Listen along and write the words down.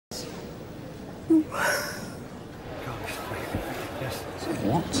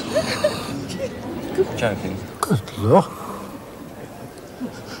What? Joking. Good Lord.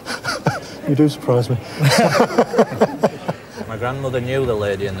 You do surprise me. My grandmother knew the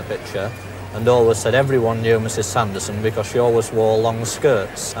lady in the picture and always said everyone knew Mrs. Sanderson because she always wore long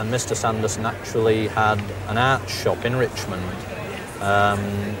skirts. And Mr. Sanderson actually had an art shop in Richmond,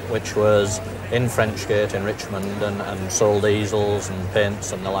 which was in Frenchgate in Richmond, and sold easels and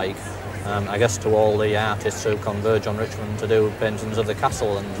paints and the like. I guess to all the artists who converge on Richmond to do paintings of the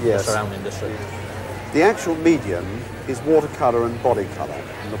castle and the surrounding district. The actual medium is watercolour and body colour,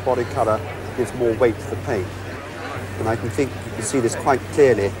 and the body colour gives more weight to the paint. And I think you can see this quite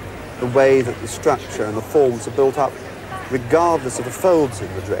clearly, the way that the structure and the forms are built up, regardless of the folds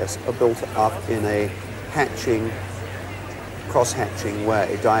in the dress, are built up in a hatching, cross-hatching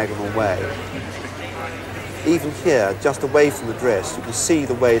way, diagonal way. Even here, just away from the dress, you can see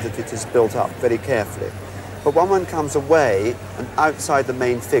the way that it is built up very carefully. But when one comes away and outside the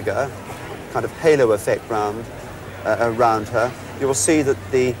main figure, kind of halo effect around her, you will see that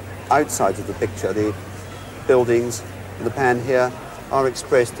the outside of the picture, the buildings in the pan here, are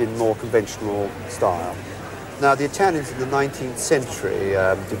expressed in more conventional style. Now, the Italians in the 19th century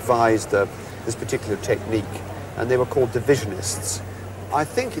devised this particular technique, and they were called divisionists. I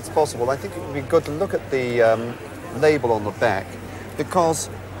think it's possible, I think it would be good to look at the label on the back, because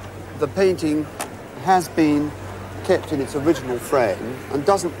the painting has been kept in its original frame and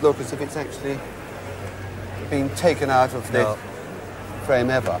doesn't look as if it's actually been taken out of the frame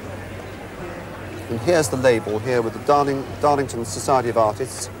ever. And here's the label here with the Darlington Society of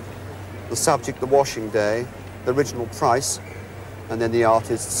Artists, the subject, the washing day, the original price, and then the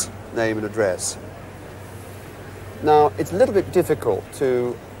artist's name and address. Now, it's a little bit difficult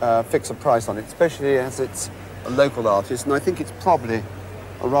to fix a price on it, especially as it's a local artist, and I think it's probably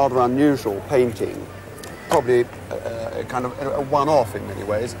a rather unusual painting, probably kind of a one-off in many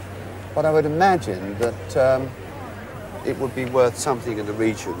ways, but I would imagine that it would be worth something in the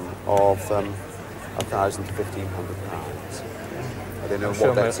region of £1,000 to £1,500. I don't know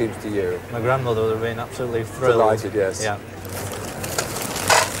what that seems to you. My grandmother would have been absolutely thrilled. Delighted, yes. Yeah.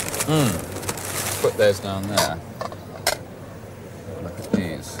 Put those down there. Look at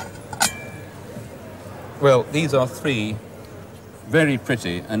these. Well, these are three very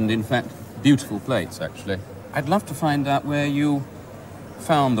pretty and, in fact, beautiful plates, actually. I'd love to find out where you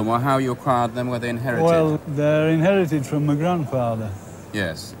found them or how you acquired them, were they inherited? Well, they're inherited from my grandfather.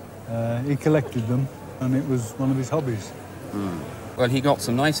 Yes. He collected them, and it was one of his hobbies. Well, he got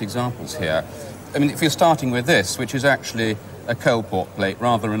some nice examples here. I mean, if you're starting with this, which is actually a coal-port plate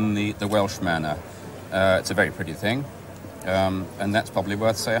rather in the Welsh manner, it's a very pretty thing, and that's probably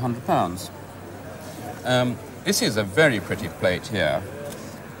worth, say, £100. This is a very pretty plate here.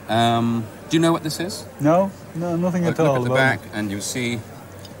 Do you know what this is? No, nothing at all. Look at the back, and you see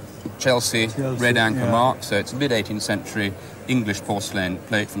Chelsea red anchor mark, so it's a mid-18th century English porcelain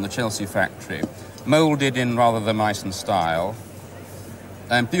plate from the Chelsea factory, moulded in rather the Meissen style,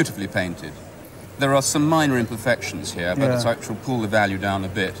 and beautifully painted. There are some minor imperfections here, but it's actually pull the value down a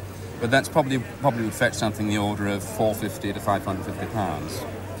bit. But that's probably would fetch something in the order of £450 to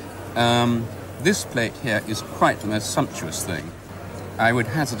 £550. This plate here is quite the most sumptuous thing. I would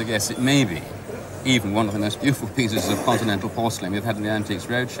hazard a guess it may be even one of the most beautiful pieces of continental porcelain we've had in the Antiques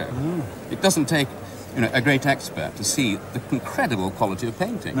Roadshow. It doesn't take, a great expert to see the incredible quality of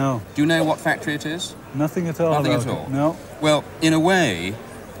painting. No. Do you know what factory it is? Nothing at all. Nothing at all? No. Well, in a way,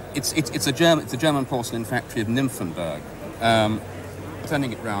 it's a German porcelain factory of Nymphenburg.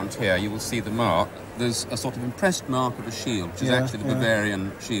 Turning it round here, you will see the mark. There's a sort of impressed mark of a shield, which is actually the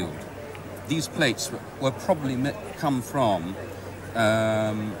Bavarian shield. These plates were probably come from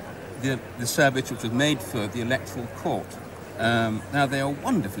the service which was made for the electoral court. Now, they are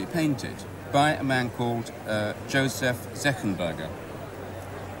wonderfully painted by a man called Joseph Zechenberger,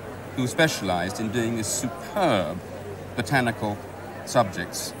 who specialised in doing these superb botanical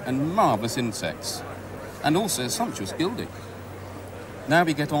subjects and marvellous insects, and also sumptuous gilding. Now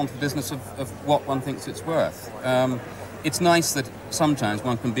we get on to the business of what one thinks it's worth. It's nice that sometimes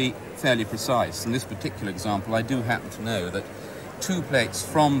one can be fairly precise. In this particular example, I do happen to know that 2 plates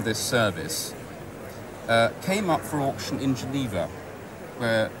from this service came up for auction in Geneva,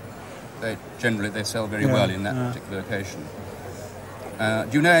 where they sell very well in that particular occasion. Do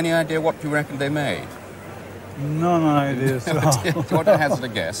you know any idea what you reckon they made? No idea. Do you want to hazard a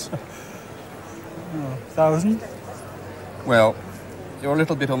guess? 1,000? Well, you're a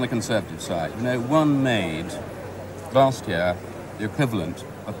little bit on the conservative side. One made last year the equivalent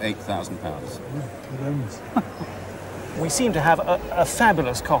of £8,000. we seem to have a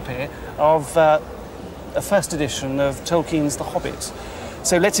fabulous copy of a first edition of Tolkien's The Hobbit.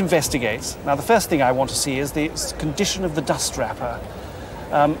 So let's investigate. Now, the first thing I want to see is the condition of the dust wrapper.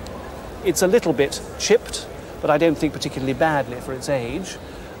 It's a little bit chipped, but I don't think particularly badly for its age.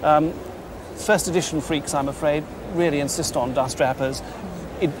 First edition freaks, I'm afraid, really insist on dust wrappers.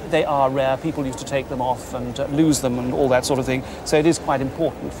 They are rare. People used to take them off and lose them and all that sort of thing. So it is quite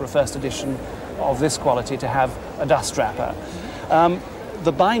important for a first edition of this quality to have a dust wrapper.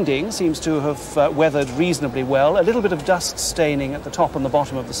 The binding seems to have weathered reasonably well. A little bit of dust staining at the top and the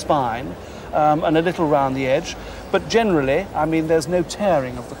bottom of the spine, and a little round the edge. But generally, I mean, there's no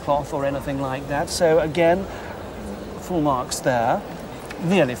tearing of the cloth or anything like that. So again, full marks there.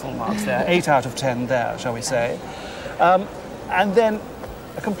 Nearly full marks there. 8 out of 10 there, shall we say. And then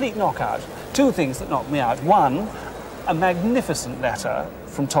a complete knockout. Two things that knocked me out. One, a magnificent letter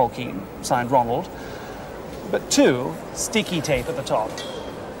from Tolkien, signed Ronald. But two, sticky tape at the top.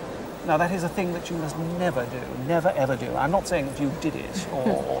 Now, that is a thing that you must never do, never ever do. I'm not saying that you did it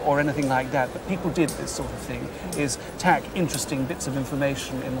or anything like that, but people did this sort of thing, is tack interesting bits of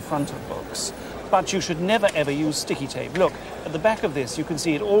information in the front of books. But you should never ever use sticky tape. Look, at the back of this, you can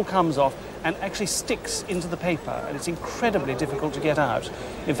see it all comes off and actually sticks into the paper, and it's incredibly difficult to get out.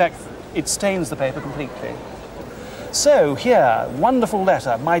 In fact, it stains the paper completely. So here, wonderful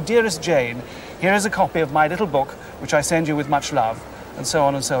letter. My dearest Jane, here is a copy of my little book, which I send you with much love, and so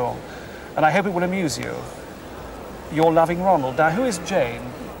on and so on. And I hope it will amuse you. Your loving Ronald. Now, who is Jane?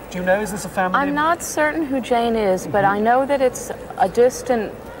 Do you know, is this a family? I'm not certain who Jane is, but I know that it's a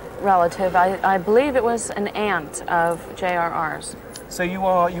distant relative. I believe it was an aunt of JRR's. So you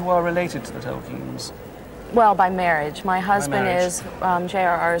are related to the Tolkiens? Well, by marriage. My husband is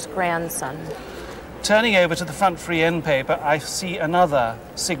JRR's grandson. Turning over to the front free end paper, I see another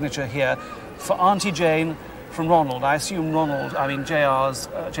signature here for Auntie Jane from Ronald. I assume Ronald, I mean JRR's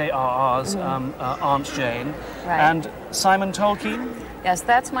Aunt Jane. Right. And Simon Tolkien? Yes,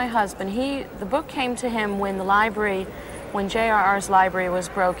 that's my husband. The book came to him when when JRR's library was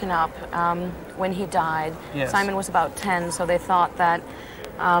broken up, when he died. Yes. Simon was about 10, so they thought that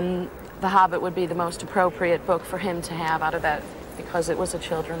The Hobbit would be the most appropriate book for him to have out of that, because it was a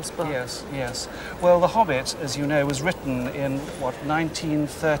children's book. Yes, yes. Well, The Hobbit, as you know, was written in,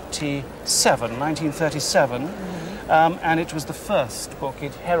 1937, and it was the first book.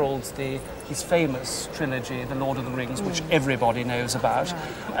 It heralds his famous trilogy, The Lord of the Rings, which everybody knows about.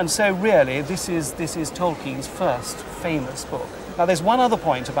 Right. And so, really, this is Tolkien's first famous book. Now, there's one other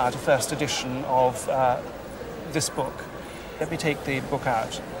point about a first edition of this book. Let me take the book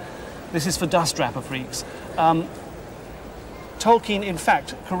out. This is for dust wrapper freaks. Tolkien, in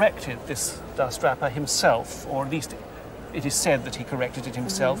fact, corrected this dust wrapper himself, or at least it is said that he corrected it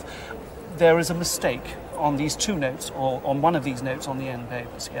himself. There is a mistake on these two notes, or on one of these notes on the end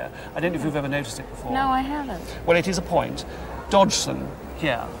papers here. I don't know if you've ever noticed it before. No, I haven't. Well, it is a point. Dodgson,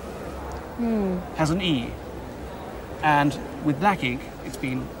 here, has an E, and with black ink, it's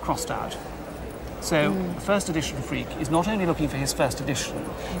been crossed out. So, a first edition freak is not only looking for his first edition,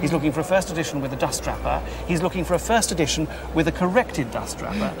 he's looking for a first edition with a dust wrapper, he's looking for a first edition with a corrected dust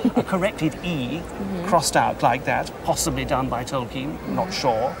wrapper, a corrected E, crossed out like that, possibly done by Tolkien, not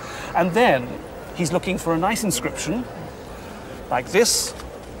sure. And then he's looking for a nice inscription, like this,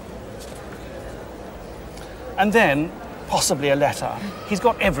 and then possibly a letter. He's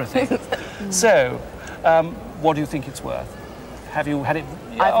got everything. So, what do you think it's worth? Have you had it?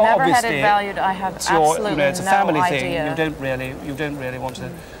 I've never had it valued. I have absolutely it's a family no thing. idea. You don't really want to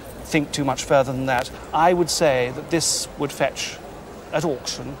think too much further than that. I would say that this would fetch at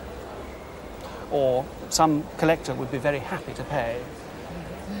auction, or some collector would be very happy to pay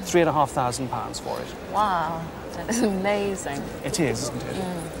 £3,500 for it. Wow, that is amazing. It is, isn't it?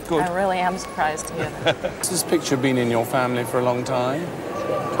 Good. I really am surprised to hear that. Has this picture been in your family for a long time?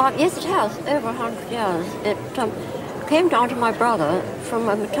 Yes, it has, over 100 years. It came down to my brother from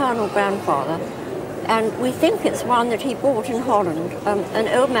a maternal grandfather, and we think it's one that he bought in Holland. An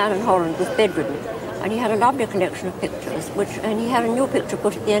old man in Holland was bedridden, and he had a lovely collection of pictures, and he had a new picture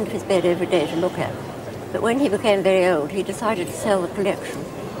put at the end of his bed every day to look at. But when he became very old, he decided to sell the collection,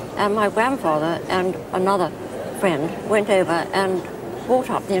 and my grandfather and another friend went over and bought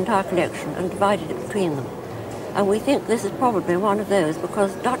up the entire collection and divided it between them. And we think this is probably one of those,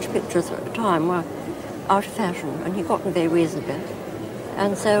 because Dutch pictures at the time were out of fashion, and he got them very reasonably.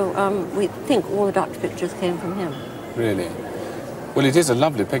 And so we think all the Dutch pictures came from him. Really? Well, it is a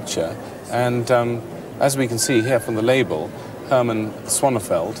lovely picture, and as we can see here from the label, Herman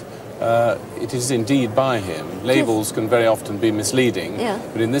Swaneveld, it is indeed by him. Labels can very often be misleading, Yeah.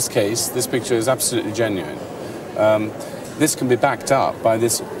 but in this case, this picture is absolutely genuine. This can be backed up by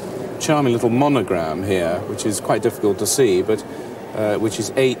this charming little monogram here, which is quite difficult to see, but which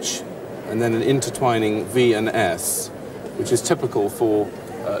is H and then an intertwining V and S, which is typical for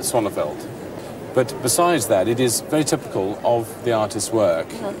Sonneveld. But besides that, it is very typical of the artist's work.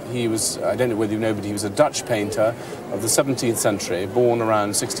 He was, I don't know whether you know, but he was a Dutch painter of the 17th century, born around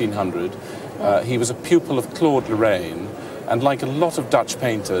 1600. He was a pupil of Claude Lorraine, and like a lot of Dutch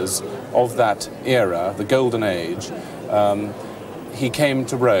painters of that era, the Golden Age, he came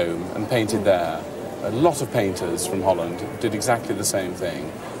to Rome and painted there. A lot of painters from Holland did exactly the same thing.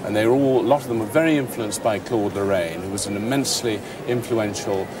 And they were all, a lot of them were very influenced by Claude Lorraine, who was an immensely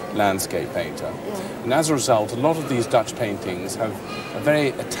influential landscape painter. And as a result, a lot of these Dutch paintings have a very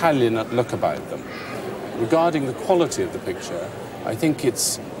Italian look about them. Regarding the quality of the picture, I think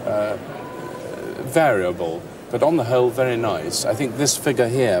it's variable, but on the whole, very nice. I think this figure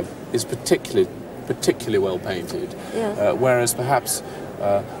here is particularly well painted, whereas perhaps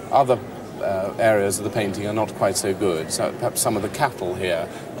other areas of the painting are not quite so good. So perhaps some of the cattle here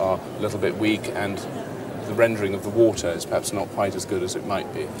are a little bit weak, and the rendering of the water is perhaps not quite as good as it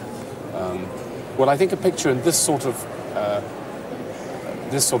might be. Well, I think a picture in this sort of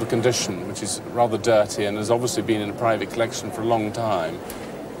condition, which is rather dirty and has obviously been in a private collection for a long time,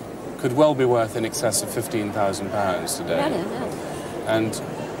 could well be worth in excess of £15,000 today, and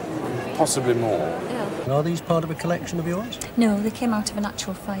possibly more. Are these part of a collection of yours? No, they came out of an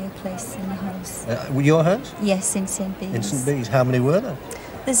actual fireplace in the house. Your house? Yes, in St. Bees. In St. Bees. How many were there?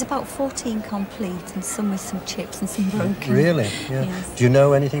 There's about 14 complete, and some with some chips and some broken. Really? Yeah. Yes. Do you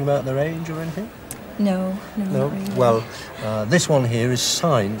know anything about their age or anything? No, not really. Well, this one here is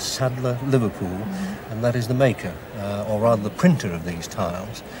signed Sadler, Liverpool, and that is the maker, or rather the printer of these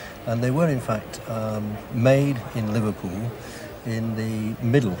tiles. And they were, in fact, made in Liverpool in the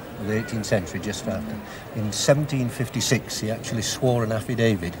middle of the 18th century, just after. In 1756, he actually swore an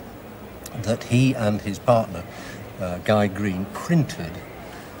affidavit that he and his partner, Guy Green, printed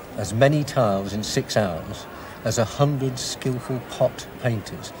as many tiles in 6 hours as 100 skillful pot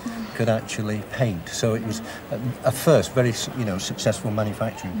painters could actually paint. So it was a first very, successful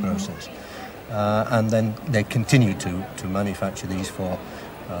manufacturing process. And then they continued to manufacture these for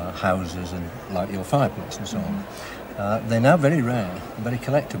houses and like your fireplace and so on. They're now very rare, very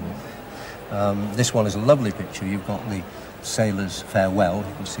collectible. This one is a lovely picture. You've got the sailor's farewell.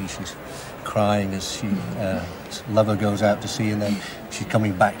 You can see she's crying as she lover goes out to sea, and then she's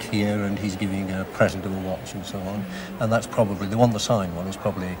coming back here and he's giving her a present of a watch and so on. And that's probably, the signed one is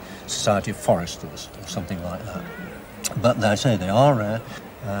probably Society of Foresters or something like that. But as I say, they are rare,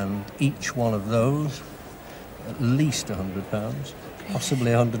 and each one of those, at least £100.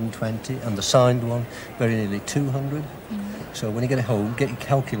 Possibly 120, and the signed one, very nearly 200. So when you get home, get your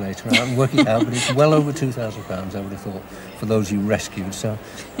calculator out and work it out, but it's well over £2,000, I would have thought, for those you rescued. So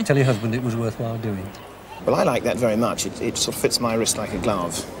tell your husband it was worthwhile doing. Well, I like that very much. It sort of fits my wrist like a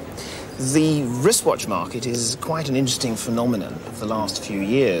glove. The wristwatch market is quite an interesting phenomenon of the last few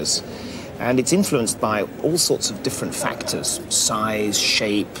years, and it's influenced by all sorts of different factors: size,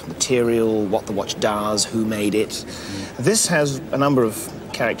 shape, material, what the watch does, who made it. This has a number of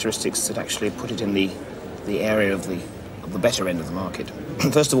characteristics that actually put it in the area of the better end of the market.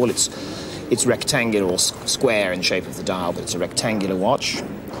 First of all, it's rectangular or square in shape of the dial, but it's a rectangular watch.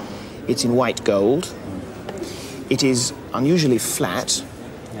 It's in white gold. It is unusually flat.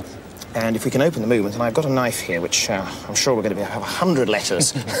 And if we can open the movement, and I've got a knife here, which I'm sure we're going to have 100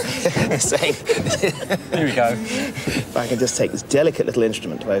 letters saying. Here we go. If I can just take this delicate little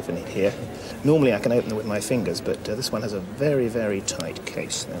instrument to open it here. Normally I can open it with my fingers, but this one has a very, very tight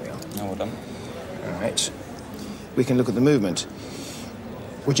case. There we are. Oh, well done. All right. We can look at the movement,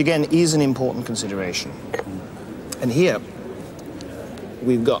 which again is an important consideration. And here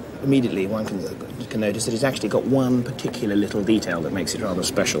we've got, immediately one can notice that it's actually got one particular little detail that makes it rather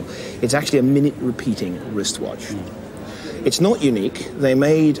special. It's actually a minute repeating wristwatch. It's not unique. They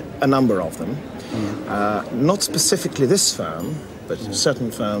made a number of them. Not specifically this firm, but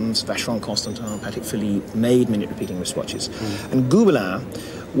certain firms, Vacheron Constantin, Patek Philippe, made minute repeating wristwatches. And Gobelin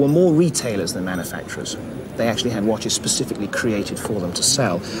were more retailers than manufacturers. They actually had watches specifically created for them to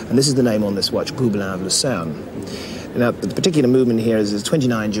sell. And this is the name on this watch, Gobelin of Lucerne. Now, the particular movement here is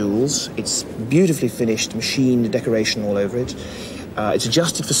 29 jewels. It's beautifully finished, machined, decoration all over it. It's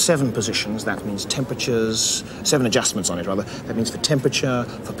adjusted for 7 positions. That means temperatures, 7 adjustments on it, rather. That means for temperature,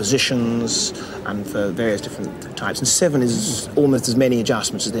 for positions, and for various different types. And 7 is almost as many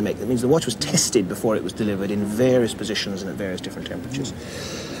adjustments as they make. That means the watch was tested before it was delivered in various positions and at various different temperatures.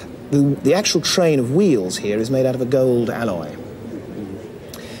 The actual train of wheels here is made out of a gold alloy.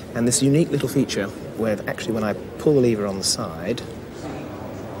 And this unique little feature where actually when I pull the lever on the side,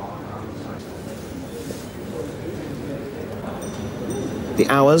 the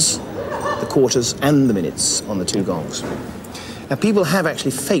hours, the quarters and the minutes on the two gongs. Now people have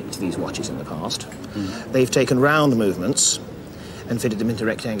actually faked these watches in the past. They've taken round movements and fitted them into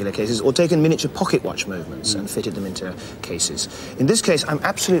rectangular cases, or taken miniature pocket watch movements and fitted them into cases. In this case, I'm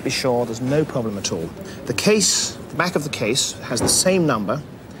absolutely sure there's no problem at all. The case, the back of the case, has the same number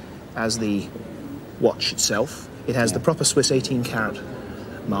as the watch itself. It has the proper Swiss 18-carat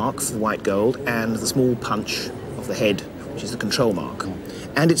mark for the white gold and the small punch of the head, which is the control mark.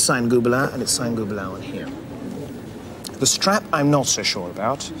 And it's signed Gubelin, and it's signed Gubelin on here. The strap, I'm not so sure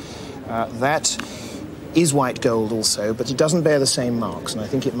about. That is white gold also, but it doesn't bear the same marks, and I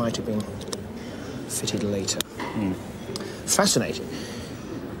think it might have been fitted later. Fascinating.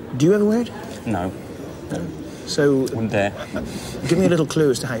 Do you ever wear it? No. No. So, wouldn't dare. Give me a little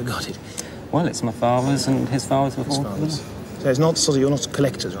clue as to how you got it. Well, it's my father's and his father's before. So it's not sort of, you're not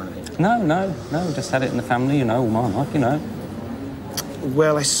collectors or anything? No, just had it in the family, you know, all my life, you know.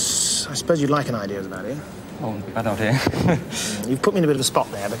 Well, I suppose you'd like an idea of the value. Oh, bad idea. You've put me in a bit of a spot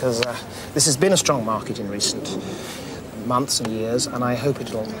there, because this has been a strong market in recent months and years, and I hope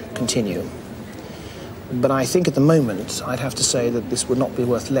it'll continue. But I think at the moment, I'd have to say that this would not be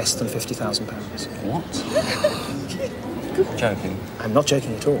worth less than £50,000. What? Joking? I'm not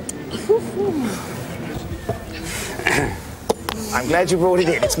joking at all. I'm glad you brought it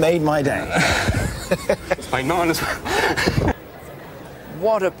in. It's made my day. It's made mine as well.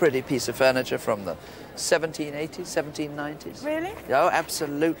 What a pretty piece of furniture from the 1780s, 1790s. Really? Oh,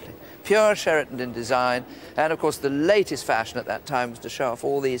 absolutely. Pure Sheraton in design. And, of course, the latest fashion at that time was to show off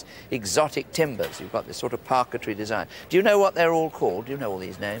all these exotic timbers. You've got this sort of parquetry design. Do you know what they're all called? Do you know all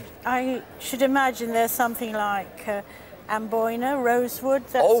these names? I should imagine there's something like amboina, rosewood,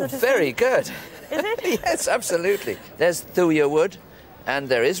 that oh, sort of very thing. good. Is it? Yes, absolutely. There's thuya wood, and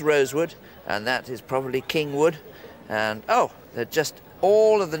there is rosewood, and that is probably king wood. And, oh, they're just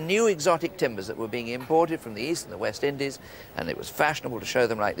all of the new exotic timbers that were being imported from the East and the West Indies, and it was fashionable to show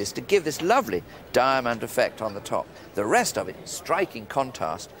them like this, to give this lovely diamond effect on the top. The rest of it, striking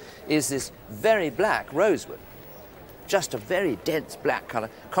contrast, is this very black rosewood. Just a very dense black colour,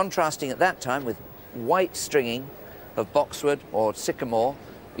 contrasting at that time with white stringing of boxwood or sycamore,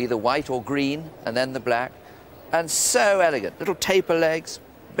 either white or green, and then the black. And so elegant, little taper legs,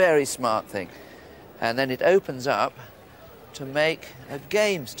 very smart thing. And then it opens up to make a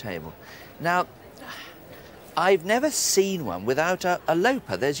games table. Now, I've never seen one without a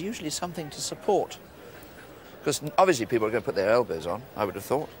loper. There's usually something to support. Because obviously people are going to put their elbows on, I would have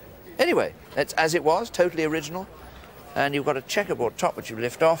thought. Anyway, it's as it was, totally original. And you've got a checkerboard top which you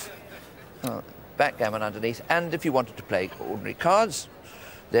lift off, backgammon underneath, and if you wanted to play ordinary cards,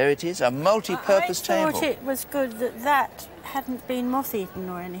 there it is, a multi-purpose table. I thought it was good that that hadn't been moth-eaten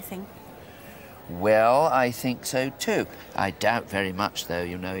or anything. Well, I think so too. I doubt very much, though,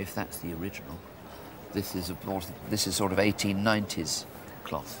 you know, if that's the original. This is sort of 1890s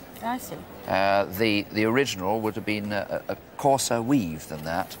cloth. I see. The original would have been a coarser weave than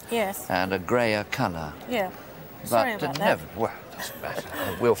that. Yes. And a greyer colour. Yeah. Sorry about that. Well, doesn't matter.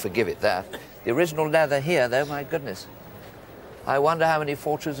 We'll forgive it that. The original leather here, though, my goodness. I wonder how many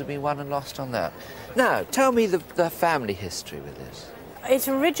fortunes have been won and lost on that. Now, tell me the family history with this. It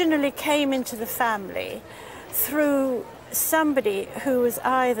originally came into the family through somebody who was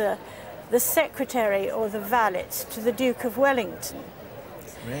either the secretary or the valet to the Duke of Wellington.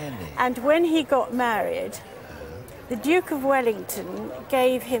 Really? And when he got married, the Duke of Wellington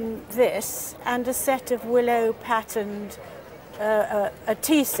gave him this and a set of willow-patterned, a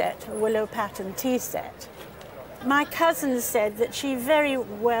tea set, a willow-patterned tea set. My cousin said that she very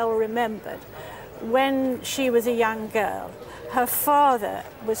well remembered when she was a young girl, her father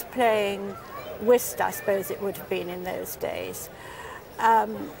was playing whist, I suppose it would have been in those days,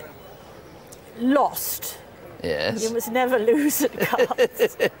 lost. Yes. You must never lose at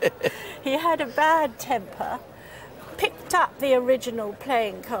cards. He had a bad temper, picked up the original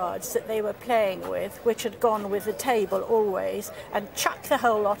playing cards that they were playing with, which had gone with the table always, and chucked the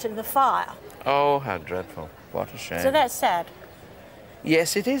whole lot in the fire. Oh, how dreadful. What a shame. So that's sad.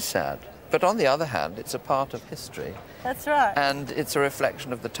 Yes, it is sad. But on the other hand, it's a part of history. That's right. And it's a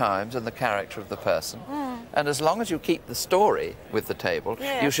reflection of the times and the character of the person. Mm. And as long as you keep the story with the table,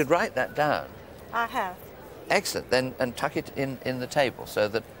 Yes. you should write that down. I have. Excellent. Then, and tuck it in the table so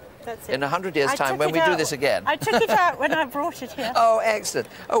that That's it. in 100 years' time, when we do this again... I took it out when I brought it here. Oh, excellent.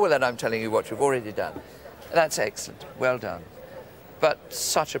 Oh, well, then I'm telling you what you've already done. That's excellent. Well done. But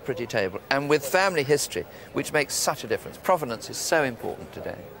such a pretty table. And with family history, which makes such a difference. Provenance is so important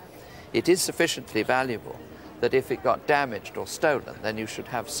today. it is sufficiently valuable that if it got damaged or stolen, then you should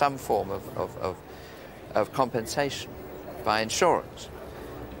have some form of compensation by insurance.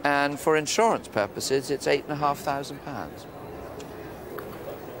 And for insurance purposes, it's £8,500.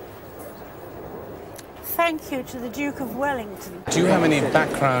 Thank you to the Duke of Wellington. Do you have any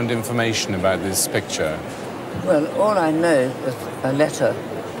background information about this picture? Well, all I know is a letter.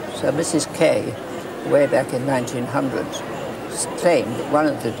 So Mrs. Kay, way back in 1900, claimed that one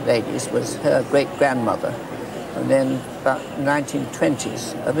of the ladies was her great-grandmother. And then about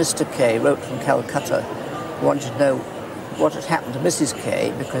 1920s, a Mr. Kay wrote from Calcutta, wanted to know what had happened to Mrs.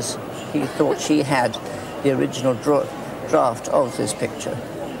 Kay because he thought she had the original draft of this picture.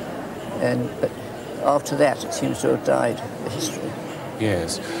 But after that, it seems to have died, the history.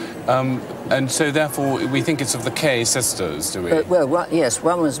 Yes. And so, therefore, we think it's of the Kay sisters, do we? Yes,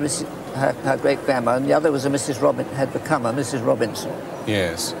 one was her great-grandma, and the other was had become a Mrs. Robinson.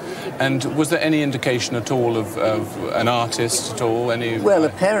 Yes. And was there any indication at all of an artist at all? Well,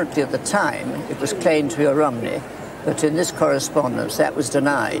 apparently at the time, it was claimed to be a Romney, but in this correspondence, that was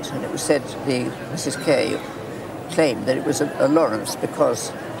denied, and it was said Mrs. Kay claimed that it was a Lawrence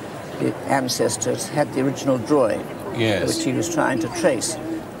because the ancestors had the original drawing, yes, which he was trying to trace.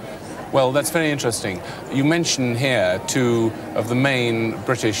 Well, that's very interesting. You mention here two of the main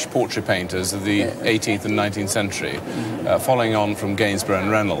British portrait painters of the 18th and 19th century, following on from Gainsborough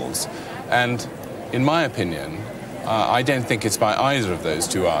and Reynolds. And in my opinion, I don't think it's by either of those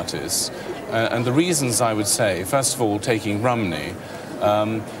two artists. And the reasons I would say, first of all, taking Rumney,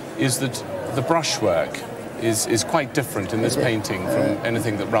 is that the brushwork is quite different in this painting from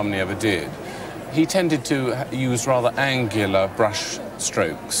anything that Rumney ever did. He tended to use rather angular brush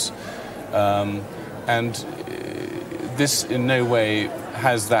strokes. And this in no way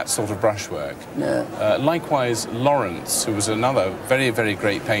has that sort of brushwork. No. Likewise, Lawrence, who was another very, very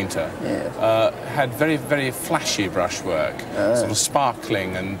great painter, had very, very flashy brushwork, sort of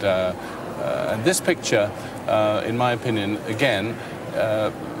sparkling. And this picture, in my opinion, again,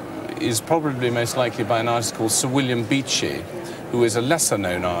 is probably most likely by an artist called Sir William Beechey, who is a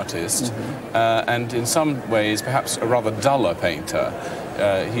lesser-known artist, and in some ways perhaps a rather duller painter.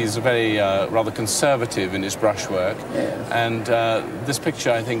 He's a very rather conservative in his brushwork, and this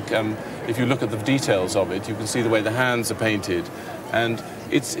picture, I think, if you look at the details of it, you can see the way the hands are painted, and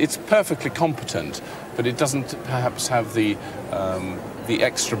it's perfectly competent, but it doesn't perhaps have the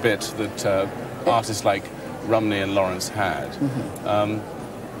extra bit that artists like Rumney and Lawrence had.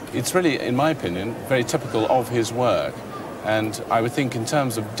 It's really, in my opinion, very typical of his work. And I would think in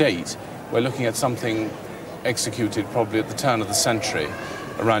terms of date, we're looking at something executed probably at the turn of the century,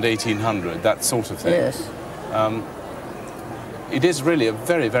 around 1800, that sort of thing. Yes. It is really a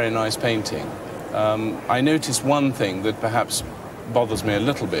very, very nice painting. I noticed one thing that perhaps bothers me a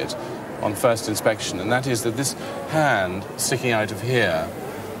little bit on first inspection, and that is that this hand sticking out of here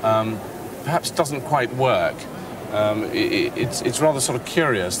perhaps doesn't quite work. It's rather sort of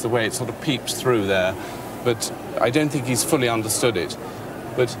curious the way it sort of peeps through there, but I don't think he's fully understood it.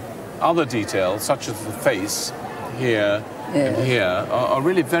 But other details, such as the face here and here, are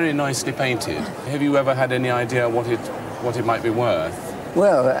really very nicely painted. Have you ever had any idea what it might be worth?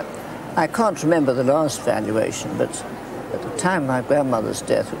 Well, I can't remember the last valuation, but at the time of my grandmother's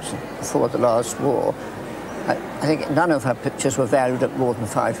death, which was before the last war, I think none of her pictures were valued at more than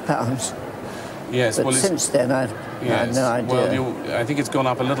 £5. Yes, but well, since then, I had no idea. Well, I think it's gone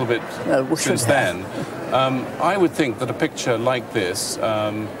up a little bit since then. I would think that a picture like this,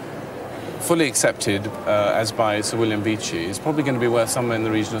 fully accepted as by Sir William Beechey, is probably going to be worth somewhere in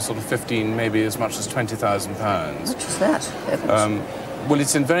the region of sort of 15, maybe as much as £20,000. What is that? Well,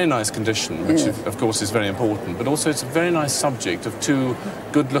 it's in very nice condition, which of course is very important, but also it's a very nice subject of two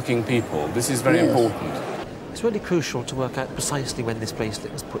good-looking people. This is very important. It's really crucial to work out precisely when this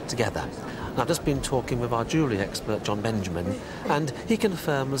bracelet was put together. And I've just been talking with our jewellery expert, John Benjamin, and he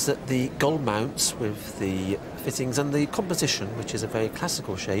confirms that the gold mounts with the fittings and the composition, which is a very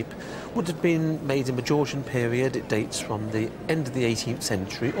classical shape, would have been made in the Georgian period. It dates from the end of the 18th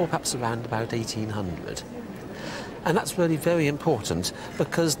century, or perhaps around about 1800. And that's really very important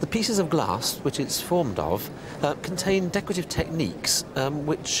because the pieces of glass which it's formed of contain decorative techniques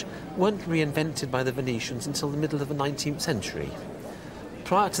which weren't reinvented by the Venetians until the middle of the 19th century.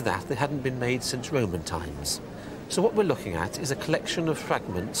 Prior to that, they hadn't been made since Roman times. So what we're looking at is a collection of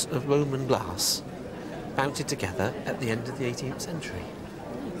fragments of Roman glass mounted together at the end of the 18th century.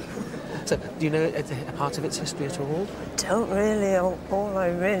 So, do you know a part of its history at all? I don't really. All I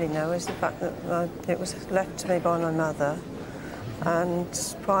really know is the fact that it was left to me by my mother,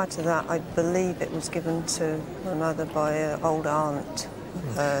 and prior to that, I believe it was given to my mother by an old aunt.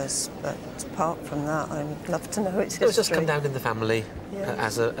 hers, but apart from that, I would love to know its history. It was just come down in the family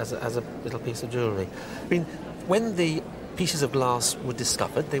Yes. as a little piece of jewellery. I mean, when the pieces of glass were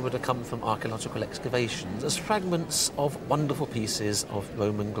discovered, they would have come from archaeological excavations as fragments of wonderful pieces of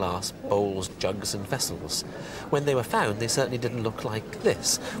Roman glass, bowls, jugs and vessels. When they were found, they certainly didn't look like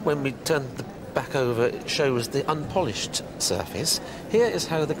this. When we turned the back over, it shows the unpolished surface. Here is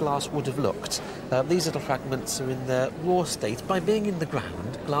how the glass would have looked. These little fragments are in their raw state. By being in the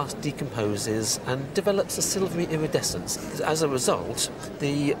ground, glass decomposes and develops a silvery iridescence. As a result,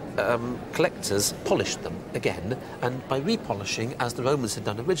 the collectors polished them again, and by repolishing, as the Romans had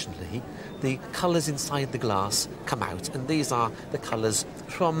done originally, the colours inside the glass come out, and these are the colours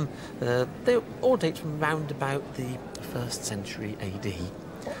from, they all date from round about the 1st century AD.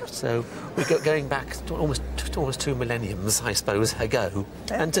 So we're going back to almost 2 millenniums, I suppose, ago.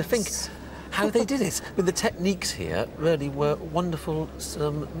 And to think how they did it. I mean, the techniques here really were wonderful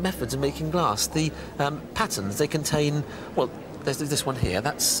methods of making glass. The patterns, they contain, well, there's this one here,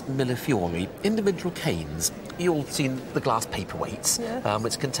 that's millefiori, individual canes. You've all seen the glass paperweights,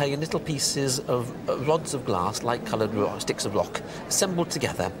 which contain little pieces of rods of glass, like coloured sticks of rock, assembled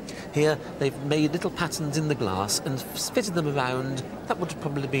together. Here they've made little patterns in the glass and fitted them around. That would have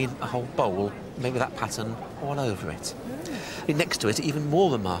probably been a whole bowl, maybe that pattern all over it. Next to it, even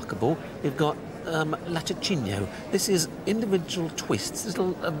more remarkable, we've got latticino. This is individual twists,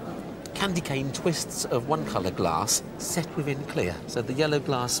 little candy cane twists of one colour glass set within clear. So the yellow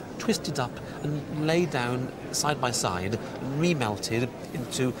glass twisted up and laid down side by side and remelted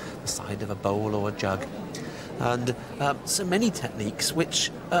into the side of a bowl or a jug. And so many techniques which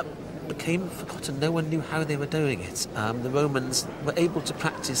became forgotten. No one knew how they were doing it. The Romans were able to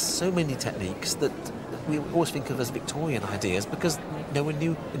practice so many techniques that we always think of as Victorian ideas because no one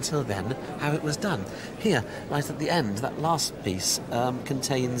knew until then how it was done. Here, right at the end, that last piece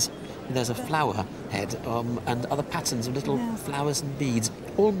contains, there's a flower head and other patterns of little flowers and beads,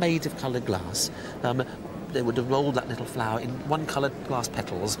 all made of coloured glass. They would have rolled that little flower in one coloured glass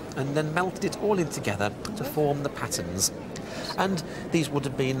petals and then melted it all in together to form the patterns. And these would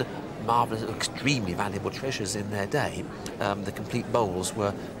have been marvellous, extremely valuable treasures in their day. The complete bowls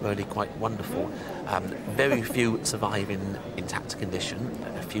were really quite wonderful. Very few survive in intact condition.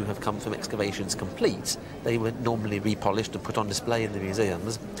 A few have come from excavations complete. They were normally repolished and put on display in the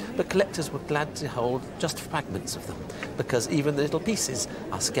museums, but collectors were glad to hold just fragments of them because even the little pieces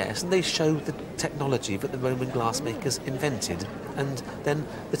are scarce, and they show the technology that the Roman glassmakers invented, and then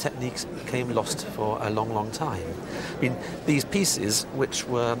the techniques became lost for a long, long time. I mean, these pieces, which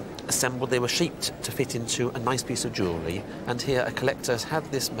were assembled, they were shaped to fit into a nice piece of jewellery, and here a collector has had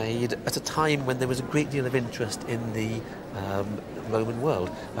this made at a time when there was a great deal of interest in the Roman world.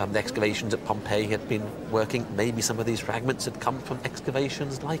 The excavations at Pompeii had been working. Maybe some of these fragments had come from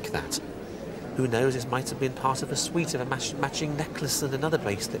excavations like that. Who knows, this might have been part of a suite of a matching necklace and another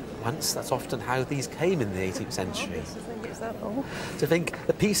bracelet once. That's often how these came in the 18th century. To think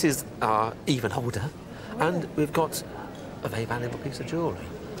the pieces are even older, and we've got a very valuable piece of jewellery.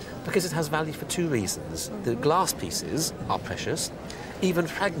 Because it has value for two reasons. The glass pieces are precious. Even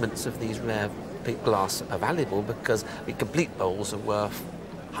fragments of these rare glass are valuable because complete bowls are worth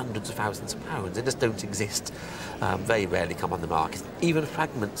hundreds of thousands of pounds. They just don't exist. Very rarely come on the market. Even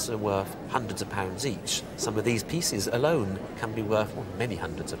fragments are worth hundreds of pounds each. Some of these pieces alone can be worth many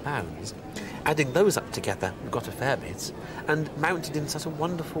hundreds of pounds. Adding those up together, we've got a fair bit, and mounted in such a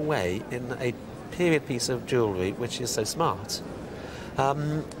wonderful way in a period piece of jewellery which is so smart.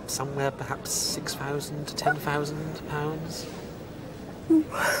 Somewhere perhaps 6,000 to 10,000 pounds.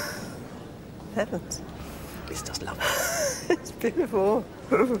 Heavens. It's just lovely. It's beautiful.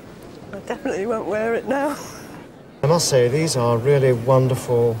 I definitely won't wear it now. I must say, these are really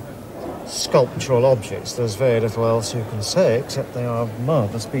wonderful sculptural objects. There's very little else you can say except they are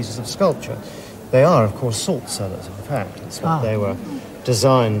marvellous pieces of sculpture. They are, of course, salt cellars, in fact. It's what they were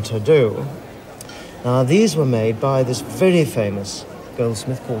designed to do. Now, these were made by this very famous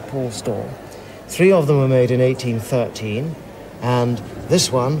goldsmith called Paul Storr. 3 of them were made in 1813, and this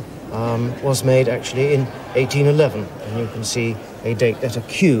one was made actually in 1811, and you can see a date letter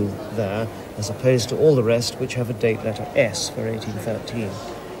Q there, as opposed to all the rest which have a date letter S for 1813.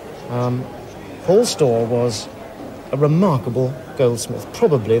 Paul Storr was a remarkable goldsmith,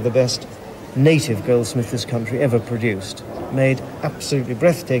 probably the best native goldsmith this country ever produced. Made absolutely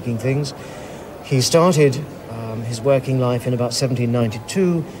breathtaking things. He started his working life in about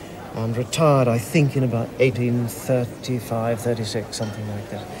 1792 and retired, I think, in about 1835, 36, something like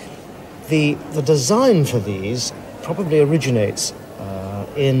that. The design for these probably originates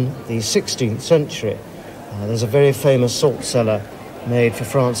in the 16th century. There's a very famous salt cellar made for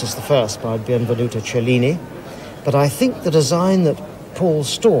Francis I by Benvenuto Cellini. But I think the design that Paul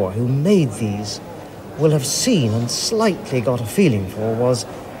Storr, who made these, will have seen and slightly got a feeling for was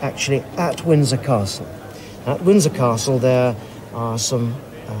actually at Windsor Castle. At Windsor Castle there are some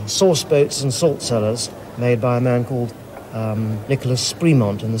sauce boats and salt cellars made by a man called Nicholas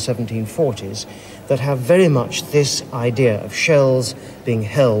Sprimont in the 1740s that have very much this idea of shells being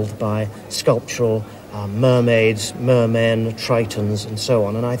held by sculptural mermaids, mermen, tritons and so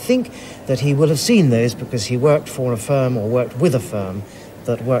on. And I think that he will have seen those because he worked for a firm or worked with a firm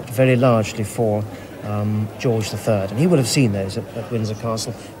that worked very largely for George III. And he will have seen those at Windsor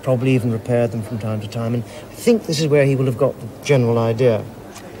Castle, probably even repaired them from time to time. And I think this is where he will have got the general idea.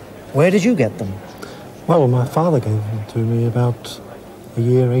 Where did you get them? Well, my father gave them to me about a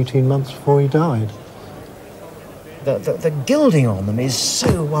year, 18 months before he died. The gilding on them is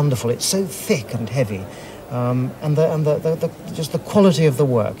so wonderful. It's so thick and heavy, and just the quality of the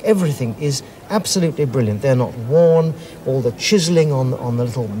work. Everything is absolutely brilliant. They're not worn. All the chiselling on the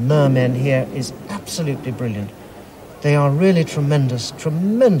little mermen here is absolutely brilliant. They are really tremendous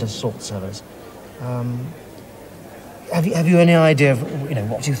salt cellars. Have you any idea of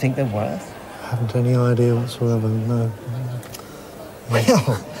what you think they're worth? I haven't any idea whatsoever. No.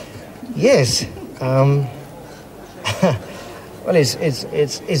 Well, yes. Well,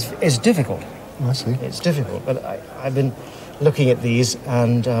 it's difficult. I see. It's difficult, but I've been looking at these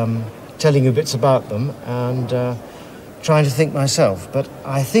and telling you bits about them and trying to think myself. But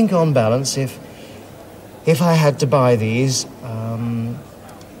I think, on balance, if I had to buy these,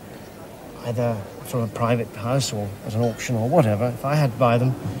 either from a private house or at an auction or whatever, if I had to buy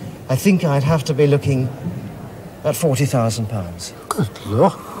them, I think I'd have to be looking at £40,000. Good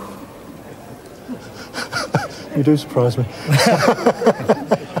Lord. You do surprise me.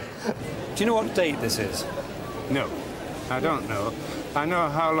 Do you know what date this is? No, I don't know. I know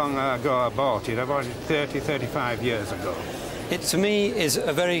how long ago I bought it. I bought it 35 years ago. It, to me, is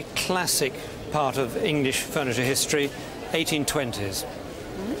a very classic part of English furniture history, 1820s. Is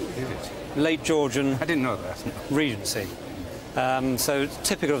it? Late Georgian. I didn't know that. No. Regency. So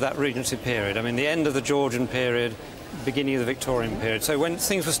typical of that Regency period. I mean, the end of the Georgian period, beginning of the Victorian period. So when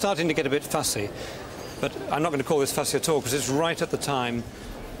things were starting to get a bit fussy, but I'm not going to call this fussy at all because it's right at the time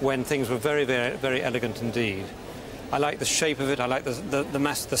when things were very, very, very elegant indeed. I like the shape of it. I like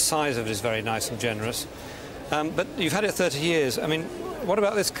the size of it is very nice and generous. But you've had it 30 years. I mean, what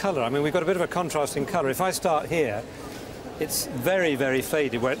about this colour? I mean, we've got a bit of a contrasting colour. If I start here, it's very, very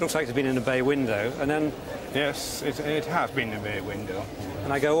faded, where it looks like it's been in a bay window, and then... Yes, it has been in a bay window.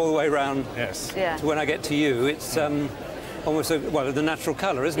 And I go all the way around yes. To when I get to you, it's almost, the natural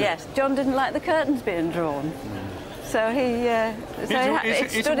colour, isn't it? Yes, John didn't like the curtains being drawn. So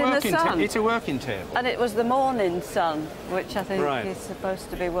it stood in the sun. It's a working table. And it was the morning sun, which I think is supposed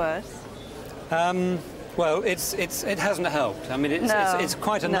to be worse. Well, it hasn't helped. I mean, it's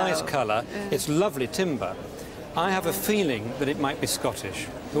quite a nice colour. It's lovely timber. I have a feeling that it might be Scottish.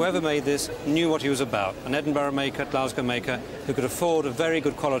 Whoever made this knew what he was about. An Edinburgh maker, Glasgow maker, who could afford a very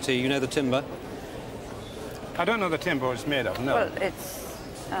good quality. You know the timber? I don't know the timber it's made of, no. Well, it's...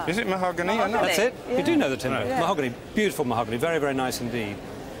 Is it mahogany or not? That's it. Yeah. You do know the timber. Right. Yeah. Mahogany, beautiful mahogany, very, very nice indeed.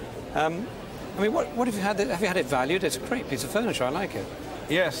 I mean, what have you had? Have you had it valued? It's a great piece of furniture. I like it.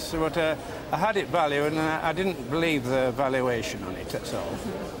 Yes, but I had it valued and I didn't believe the valuation on it, that's all.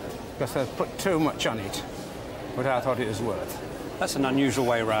 Because I put too much on it, what I thought it was worth. That's an unusual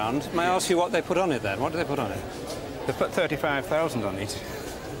way round. May I ask you what they put on it then? What did they put on it? They put 35,000 on it.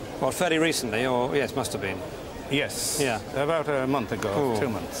 Well, fairly recently, or yes, must have been. Yes. Yeah. About a month ago, 2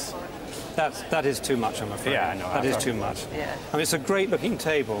 months. That is too much, I'm afraid. Yeah, I know. That is too much. Yeah. I mean, it's a great looking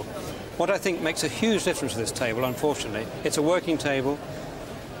table. What I think makes a huge difference to this table, unfortunately, it's a working table.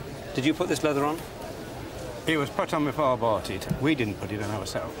 Did you put this leather on? It was put on before I bought it. We didn't put it on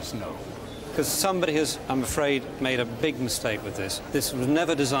ourselves, no. Because somebody has, I'm afraid, made a big mistake with this. This was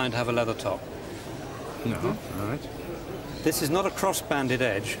never designed to have a leather top. No, all right. This is not a cross-banded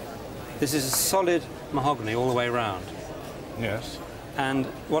edge. This is a solid mahogany all the way around. Yes. And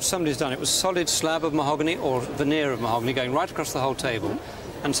what somebody's done, it was solid slab of mahogany or veneer of mahogany going right across the whole table,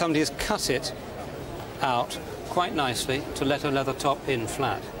 and somebody has cut it out quite nicely to let a leather top in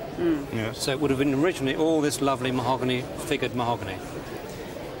flat. Mm. Yes. So it would have been originally all this lovely mahogany, figured mahogany.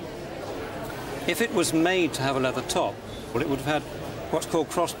 If it was made to have a leather top, well, it would have had what's called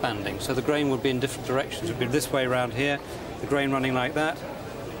cross-banding, so the grain would be in different directions. It would be this way around here, the grain running like that,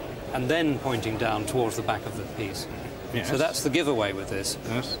 and then pointing down towards the back of the piece. Yes. So that's the giveaway with this.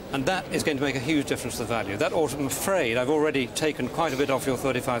 Yes. And that is going to make a huge difference to the value. That ought, I'm afraid, I've already taken quite a bit off your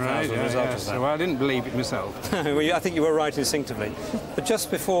 35,000 as a result of that. Well, I didn't believe it myself. Well, I think you were right instinctively. But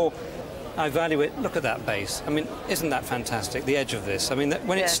just before I value it, look at that base. I mean, isn't that fantastic, the edge of this? I mean,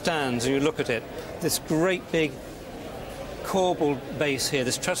 when it stands and you look at it, this great big corbelled base here,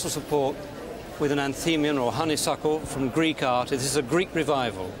 this trestle support with an anthemion or honeysuckle from Greek art. This is a Greek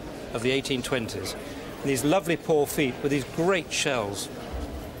revival of the 1820s. And these lovely paw feet with these great shells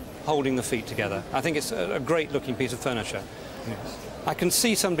holding the feet together. I think it's a great looking piece of furniture. Yes. I can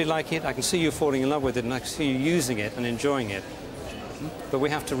see somebody liking it, I can see you falling in love with it, and I can see you using it and enjoying it. But we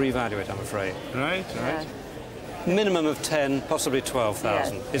have to revalue it, I'm afraid. Right, right. Minimum of 10, possibly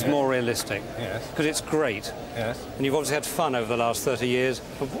 12,000 is more realistic. Yes. Because it's great. Yes. And you've obviously had fun over the last 30 years.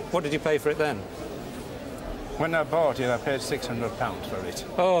 What did you pay for it then? When I bought it, I paid £600 for it.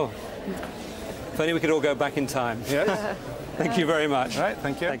 Oh. If only we could all go back in time. Yes. Thank you very much. Right,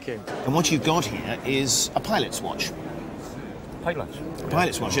 thank you. Thank you. And what you've got here is a pilot's watch. Pilot's?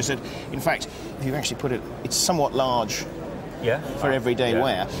 Pilot's watch. Yes, in fact, if you actually put it, it's somewhat large for everyday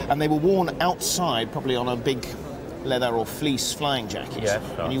wear. And they were worn outside, probably on a big leather or fleece flying jacket. Yes,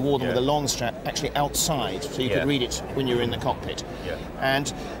 and you wore them with a long strap actually outside, so you could read it when you were in the cockpit. Yeah.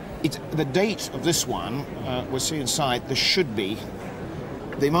 And the date of this one, we'll see inside, there should be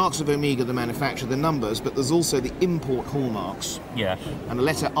the marks of Omega, the manufacturer, the numbers, but there's also the import hallmarks. Yes. And the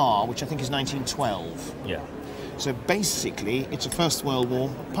letter R, which I think is 1912. Yeah. So basically, it's a First World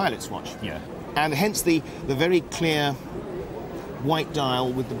War pilot's watch. Yeah. And hence the very clear white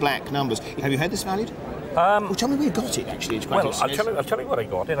dial with the black numbers. Have you had this valued? Well, tell me where you got it, actually. It's quite Well, I'll tell you where I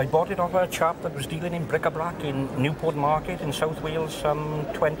got it. I bought it off a chap that was dealing in bric-a-brac in Newport Market in South Wales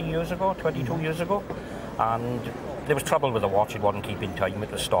 22 years ago. And there was trouble with the watch. It wasn't keeping time.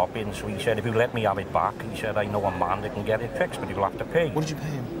 It was stopping. So he said, if you let me have it back, he said, I know a man that can get it fixed, but you'll have to pay. What did you pay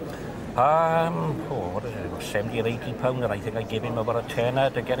him? What is it? It was 70 or 80 pounds, and I think I gave him about a tenner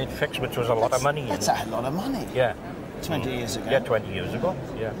to get it fixed, which was a lot of money. That's a lot of money. Yeah. 20 years ago. Yeah, 20 years ago.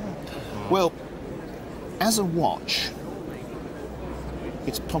 Yeah. Well, as a watch,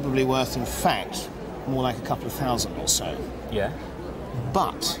 it's probably worth, in fact, more like a couple of thousand or so. Yeah.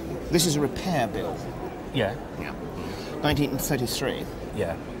 But this is a repair bill. Yeah. Yeah. 1933.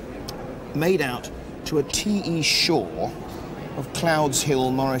 Yeah. Made out to a T.E. Shaw of Clouds Hill,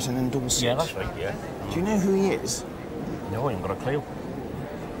 Moreton and Dorset. Yeah, that's right, yeah. Do you know who he is? No, I haven't got a clue.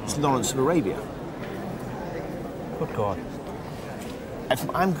 It's Lawrence of Arabia. Good God. If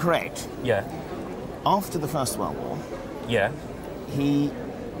I'm correct, after the First World War, he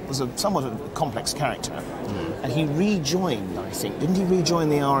was somewhat of a complex character, and he rejoined, I think, didn't he rejoin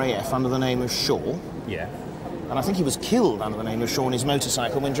the RAF under the name of Shaw? Yeah. And I think he was killed under the name of Shaw on his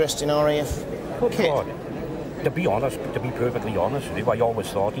motorcycle when dressed in RAF kit. God. To be perfectly honest with you, I always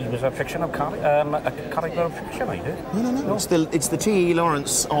thought he was a fictional character of fiction, I did. No. It's the T.E.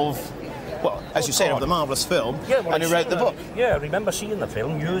 Lawrence of, well, as you say, of the marvellous film, and who wrote the book. Yeah, I remember seeing the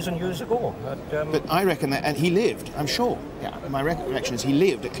film years and years ago. But I reckon that, and he lived, I'm sure, my recollection is he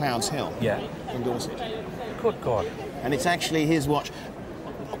lived at Clouds Hill in Dorset. Good God. And it's actually his watch,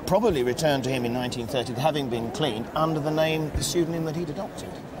 probably returned to him in 1930, having been cleaned, under the pseudonym that he'd adopted.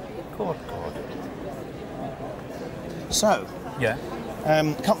 Good God. So,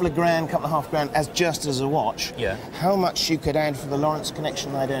 a couple of half grand, just as a watch. Yeah. How much you could add for the Lawrence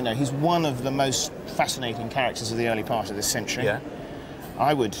connection, I don't know. He's one of the most fascinating characters of the early part of this century. Yeah.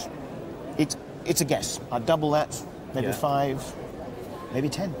 I would. It's a guess. I'd double that, maybe 5, maybe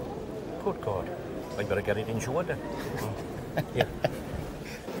 10. Good God. I better get it insured then. Yeah.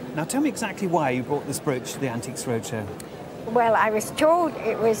 Now tell me exactly why you brought this brooch to the Antiques Roadshow. Well, I was told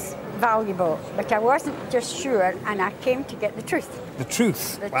it was valuable, but I wasn't just sure, and I came to get the truth. The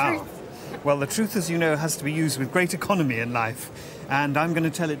truth? Truth. Well, the truth, as you know, has to be used with great economy in life, and I'm going to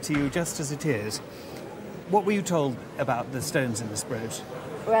tell it to you just as it is. What were you told about the stones in this brooch?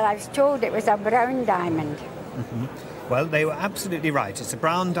 Well, I was told it was a brown diamond. Mm-hmm. Well, they were absolutely right. It's a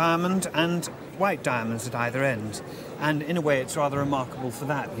brown diamond and white diamonds at either end, and in a way it's rather remarkable for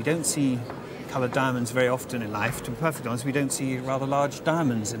that. We don't see coloured diamonds very often in life. To be perfectly honest, we don't see rather large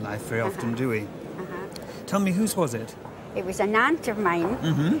diamonds in life very often, do we? Tell me, whose was it? It was an aunt of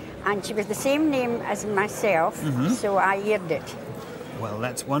mine, and she was the same name as myself, so I eared it. Well,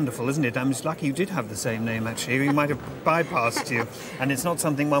 that's wonderful, isn't it? I'm just lucky you did have the same name, actually. We might have bypassed you, and it's not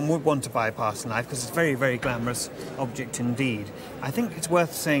something one would want to bypass in life, because it's a very, very glamorous object indeed. I think it's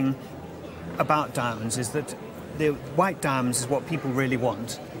worth saying about diamonds is that the white diamonds is what people really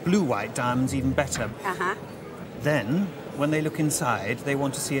want. Blue white diamonds even better. Then when they look inside, they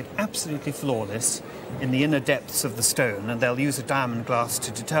want to see it absolutely flawless in the inner depths of the stone, and they'll use a diamond glass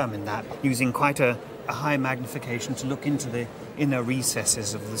to determine that, using quite a high magnification to look into the inner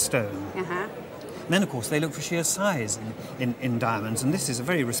recesses of the stone. And then, of course, they look for sheer size in diamonds, and this is a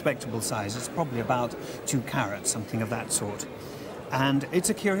very respectable size. It's probably about 2 carats, something of that sort. And it's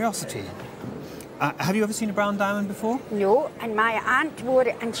a curiosity. Have you ever seen a brown diamond before? No, and my aunt wore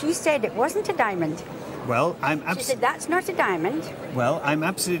it, and she said it wasn't a diamond. Well, She said, that's not a diamond. Well, I'm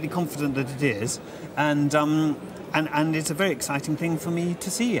absolutely confident that it is, and it's a very exciting thing for me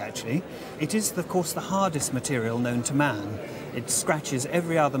to see, actually. It is, of course, the hardest material known to man. It scratches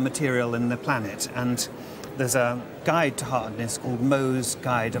every other material in the planet, and there's a guide to hardness called Mohs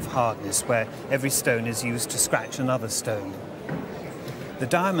Guide of Hardness, where every stone is used to scratch another stone. The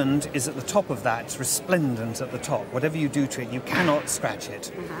diamond is at the top of that, it's resplendent at the top. Whatever you do to it, you cannot scratch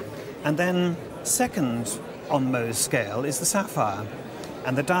it. And then, second on Mohs scale is the sapphire.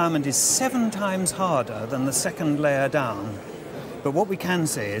 And the diamond is 7 times harder than the second layer down. But what we can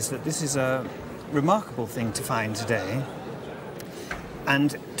say is that this is a remarkable thing to find today.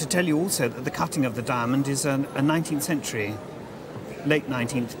 And to tell you also that the cutting of the diamond is a 19th century, late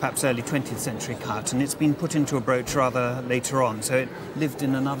 19th, perhaps early 20th century cut, and it's been put into a brooch rather later on, so it lived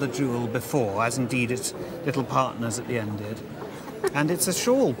in another jewel before, as indeed its little partners at the end did. And it's a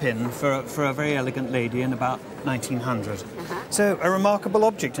shawl pin for a very elegant lady in about 1900. So a remarkable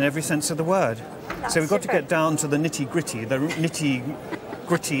object in every sense of the word. So we've got to get down to the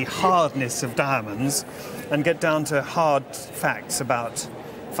nitty-gritty hardness of diamonds and get down to hard facts about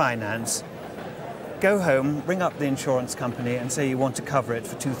finance. Go home, ring up the insurance company and say you want to cover it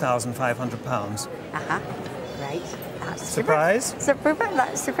for £2,500. Right. That's Surprise? Super.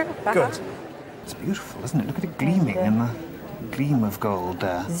 That's super. Good. It's beautiful, isn't it? Look at it gleaming in the gleam of gold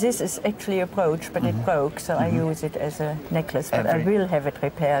there. This is actually a brooch, but it broke, so I use it as a necklace, but I will have it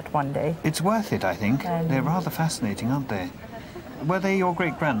repaired one day. It's worth it, I think. They're rather fascinating, aren't they? Were they your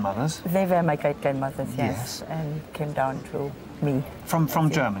great-grandmothers? They were my great-grandmothers, yes, and came down to me. From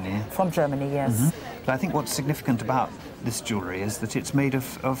Germany? From Germany, yes. But I think what's significant about this jewellery is that it's made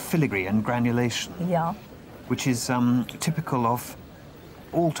of filigree and granulation. Yeah. Which is typical of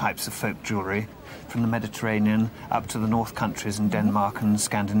all types of folk jewellery, from the Mediterranean up to the North Countries and Denmark and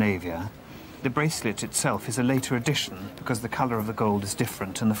Scandinavia. The bracelet itself is a later addition because the colour of the gold is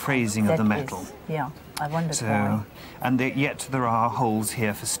different and the phrasing of the metal. Yeah, I wondered why. And yet there are holes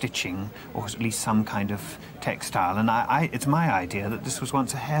here for stitching, or at least some kind of textile. And it's my idea that this was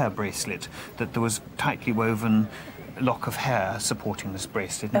once a hair bracelet, that there was tightly woven lock of hair supporting this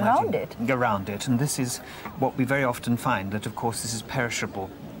bracelet. Around it? Around it. And this is what we very often find, that of course this is perishable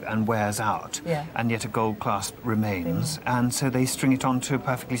and wears out, and yet a gold clasp remains. And so they string it onto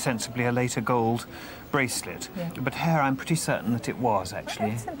perfectly sensibly a later gold bracelet. But hair, I'm pretty certain that it was,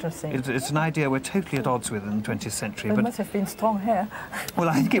 actually. That's interesting. It's an idea we're totally at odds with in the 20th century. It but must have been strong hair. Well,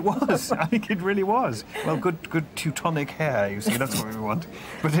 I think it was. I think it really was. Well, good Teutonic hair, you see, that's what we want.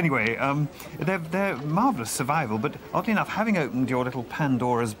 But anyway, they're marvellous survival, but oddly enough, having opened your little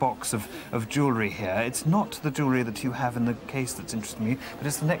Pandora's box of jewellery here, it's not the jewellery that you have in the case that's interesting me, but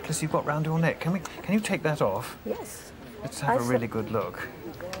it's the necklace you've got round your neck. Can you take that off? Yes. Let's have a really good look.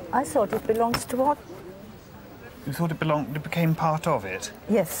 I thought it belongs to what? You thought it became part of it?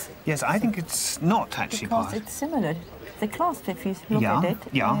 Yes. Yes, I think it's not actually because part. It's similar. The clasp, if you look at it,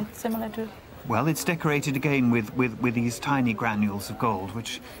 it's similar to... Well, it's decorated again with these tiny granules of gold,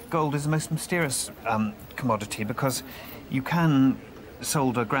 which gold is the most mysterious commodity because you can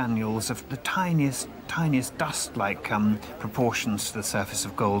solder granules of the tiniest dust-like proportions to the surface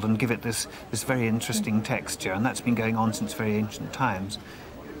of gold and give it this very interesting texture, and that's been going on since very ancient times.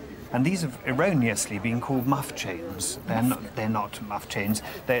 And these have erroneously been called muff chains. They're not muff chains.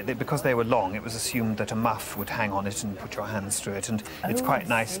 Because they were long, it was assumed that a muff would hang on it and put your hands through it. And it's quite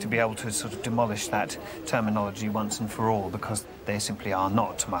nice to be able to sort of demolish that terminology once and for all, because they simply are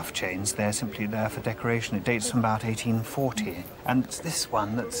not muff chains. They're simply there for decoration. It dates from about 1840. And it's this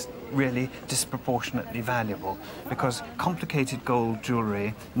one that's really disproportionately valuable, because complicated gold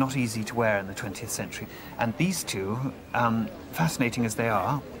jewellery, not easy to wear in the 20th century. And these two, fascinating as they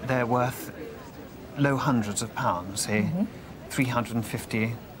are, they're worth low hundreds of pounds, say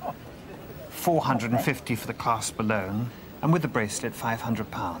 350, 450 for the clasp alone, and with the bracelet,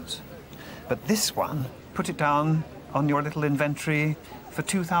 £500. But this one, put it down on your little inventory for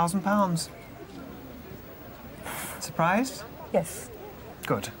 £2,000. Surprised? Yes.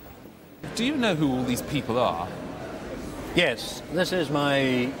 Good. Do you know who all these people are? Yes, this is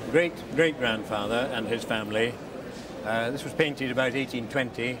my great-great-grandfather and his family. This was painted about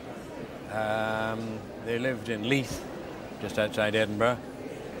 1820. They lived in Leith, just outside Edinburgh.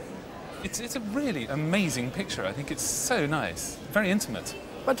 It's a really amazing picture. I think it's so nice, very intimate.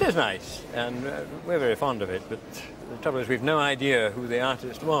 But it is nice, and we're very fond of it, but the trouble is we've no idea who the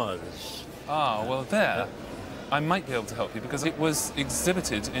artist was. Ah, well there, I might be able to help you, because it was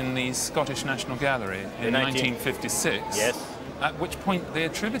exhibited in the Scottish National Gallery in 1956. Yes. At which point they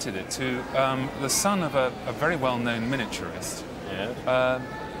attributed it to the son of a very well-known miniaturist. Yes.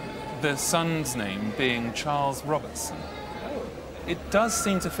 The son's name being Charles Robertson. It does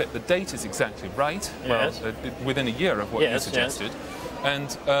seem to fit. The date is exactly right. Yes. Well, within a year of what you suggested.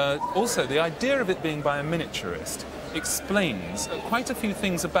 Yes. And also, the idea of it being by a miniaturist explains quite a few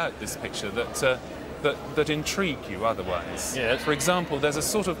things about this picture that intrigue you otherwise. Yes. For example, there's a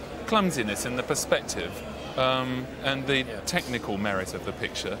sort of clumsiness in the perspective and the technical merit of the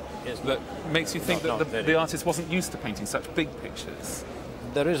picture that makes you think that the artist wasn't used to painting such big pictures.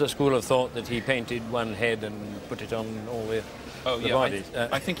 There is a school of thought that he painted one head and put it on all the bodies.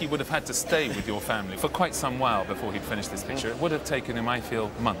 I think he would have had to stay with your family for quite some while before he'd finished this picture. It would have taken him, I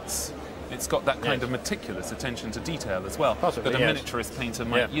feel, months. It's got that kind of meticulous attention to detail as well that a miniaturist painter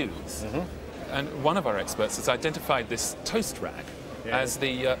might use. And one of our experts has identified this toast rack as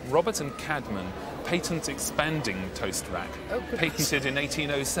the Robert and Cadman patent expanding toast rack, patented in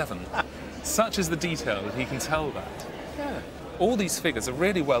 1807. Such is the detail that he can tell that. All these figures are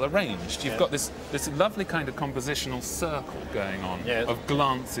really well arranged. You've got this lovely kind of compositional circle going on of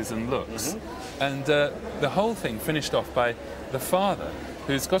glances and looks. And the whole thing finished off by the father,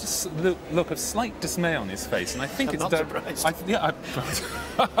 who's got a look of slight dismay on his face, and I think it's... Not surprised.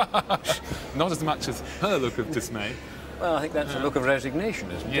 Not as much as her look of dismay. Well, I think that's a look of resignation,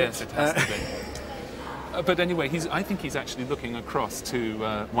 isn't it? Yes, it has to be. But anyway, I think he's actually looking across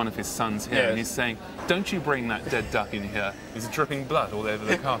to one of his sons here, and he's saying, "Don't you bring that dead duck in here. He's dripping blood all over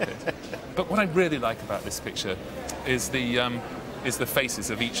the carpet." But what I really like about this picture is the faces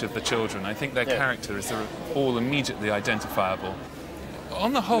of each of the children. I think their character is all immediately identifiable.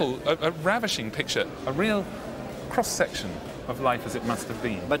 On the whole, a ravishing picture, a real cross-section of life as it must have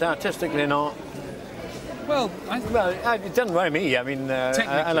been. But artistically not. Well, it doesn't worry me. I mean,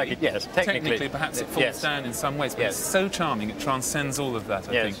 I like it, yes. Technically, perhaps it falls down in some ways, but it's so charming, it transcends all of that,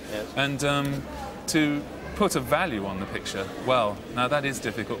 I think. And to put a value on the picture, well, now that is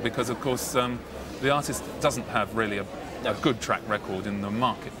difficult because, of course, the artist doesn't have really a good track record in the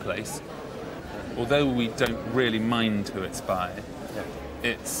marketplace. Although we don't really mind who it's by,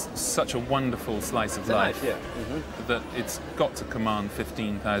 it's such a wonderful slice of life that it's got to command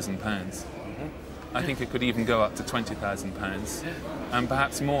 £15,000. I think it could even go up to £20,000 and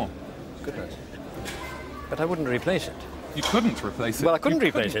perhaps more. Goodness. But I wouldn't replace it. You couldn't replace it? Well, I couldn't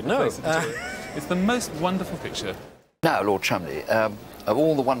replace it, no. It's the most wonderful picture. Now, Lord Cholmondeley, of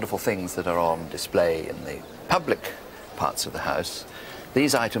all the wonderful things that are on display in the public parts of the house,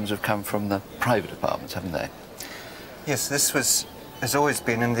 these items have come from the private apartments, haven't they? Yes, this has always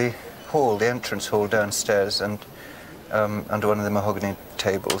been in the hall, the entrance hall downstairs, and under one of the mahogany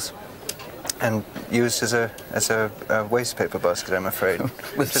tables. And used as a waste paper basket, I'm afraid.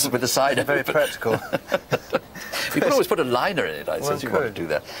 with a side very practical. You could always put a liner in it, I suppose, you want to do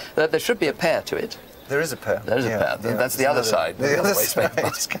that. There should be a pair to it. There is a pair. There is a pair. That's the other side. The other waste paper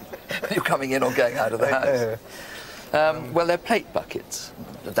basket. You're coming in or going out of the house. Well, they're plate buckets.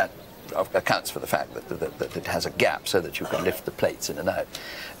 That accounts for the fact that it has a gap so that you can lift the plates in and out.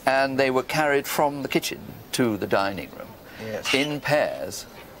 And they were carried from the kitchen to the dining room in pairs.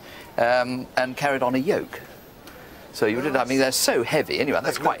 And carried on a yoke. So you did. I mean, they're so heavy. Anyway,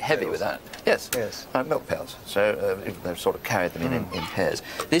 that's quite heavy with that. Yes. Milk pails. So they've sort of carried them in pairs.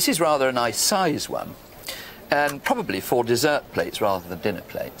 This is rather a nice size one, and probably for dessert plates rather than dinner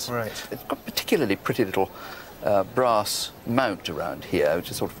plates. Right. It's got a particularly pretty little brass mount around here, which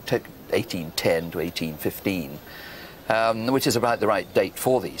is sort of 1810 to 1815. Which is about the right date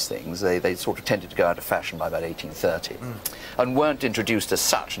for these things. They sort of tended to go out of fashion by about 1830 and weren't introduced as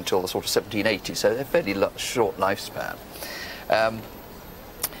such until the sort of 1780s, so they're a fairly short lifespan.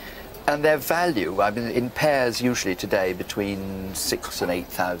 And their value, I mean, in pairs usually today between £6,000 and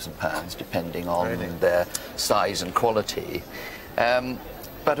 £8,000, depending on their size and quality.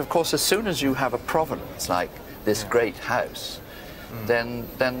 But of course, as soon as you have a provenance like this great house, then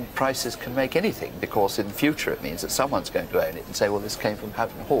prices can make anything, because in the future it means that someone's going to own it and say, well, this came from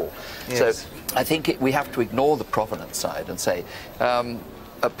Havant Hall. So I think we have to ignore the provenance side and say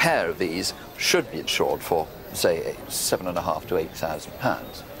a pair of these should be insured for, say, £7,500 to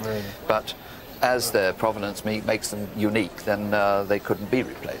 £8,000. Really? But as their provenance makes them unique, then they couldn't be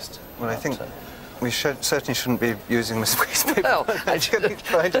replaced. Well, I think we certainly shouldn't be using them as waste paper. Well, I should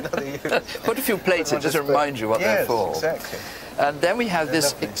find another use. Put a few plates in just to remind you what they're for. Exactly. And then we have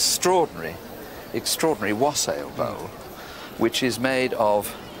this lovely. extraordinary wassail bowl, which is made of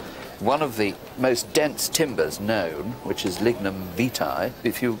one of the most dense timbers known, which is lignum vitae.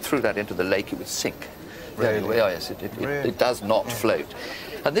 If you threw that into the lake, it would sink. Really? Oh, yes, it does not float.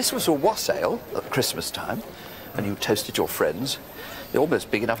 And this was a wassail at Christmas time, and you toasted your friends. They're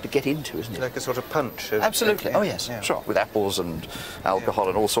almost big enough to get into, isn't it? Like a sort of punch. Absolutely. Oh, yes, sure. With apples and alcohol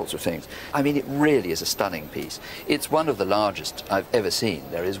and all sorts of things. I mean, it really is a stunning piece. It's one of the largest I've ever seen.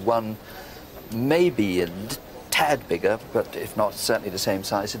 There is one maybe a tad bigger, but if not certainly the same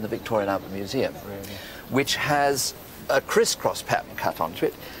size, in the Victorian Albert Museum, which has a crisscross pattern cut onto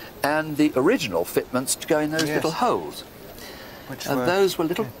it, and the original fitments to go in those little holes. Those were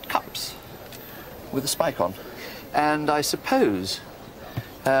little cups with a spike on. And I suppose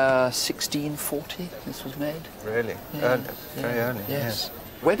 1640 this was made. Really? Very early, yes.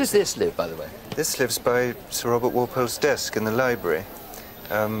 Where does this live, by the way? This lives by Sir Robert Walpole's desk in the library.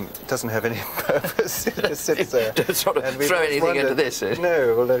 It doesn't have any purpose. It just sits there. Don't sort of throw anything into this, eh?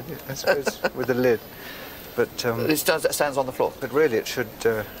 No, well, I suppose with a lid. But it stands on the floor. But really, it should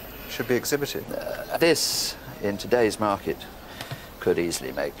be exhibited. This, in today's market, could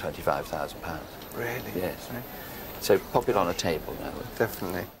easily make £25,000. Really? Yes. So pop it on a table now.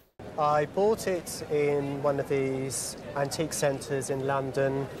 Definitely. I bought it in one of these antique centres in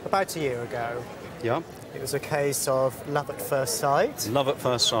London about a year ago. Yeah. It was a case of love at first sight. Love at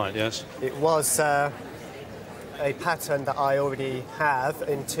first sight, yes. It was a pattern that I already have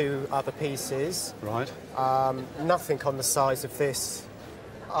in 2 other pieces. Right. Nothing on the size of this.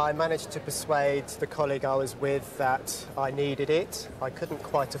 I managed to persuade the colleague I was with that I needed it. I couldn't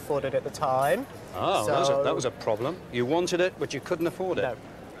quite afford it at the time. Oh, so that was a problem. You wanted it, but you couldn't afford it. No.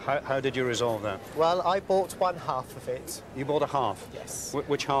 How did you resolve that? Well, I bought one half of it. You bought a half? Yes.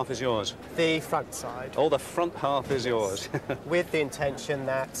 Which half is yours? The front side. Oh, the front half is yours. With the intention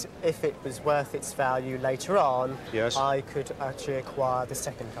that if it was worth its value later on, yes, I could actually acquire the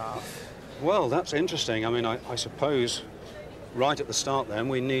second half. Well, that's interesting. I mean, I suppose right at the start then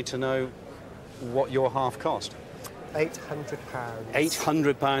we need to know what your half cost. £800.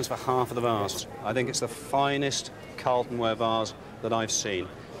 £800 for half of the vase. I think it's the finest Carlton ware vase that I've seen.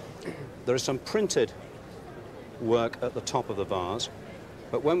 There is some printed work at the top of the vase,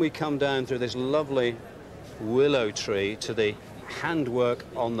 but when we come down through this lovely willow tree to the handwork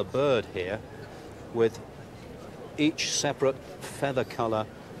on the bird here, with each separate feather colour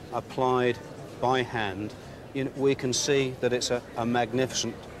applied by hand, we can see that it's a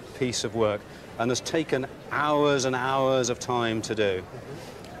magnificent piece of work and has taken hours and hours of time to do.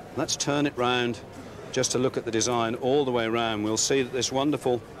 Let's turn it round just to look at the design all the way around. We'll see that this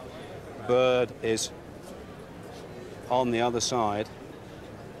wonderful bird is on the other side,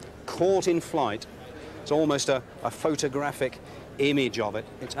 caught in flight. It's almost a photographic image of it.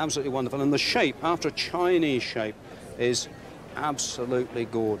 It's absolutely wonderful. And the shape, after a Chinese shape, is absolutely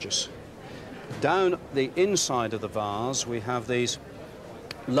gorgeous. Down the inside of the vase, we have these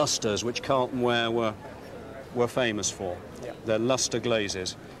lustres, which Carlton ware were famous for. Yeah. They're lustre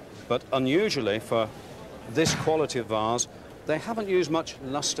glazes. But unusually for this quality of vase, they haven't used much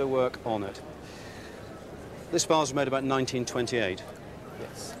lustre work on it. This vase was made about 1928.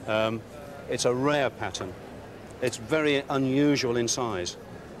 Yes. It's a rare pattern. It's very unusual in size.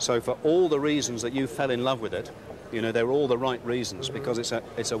 So for all the reasons that you fell in love with it, they were all the right reasons, because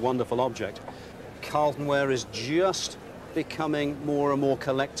it's a wonderful object. Carlton ware is just becoming more and more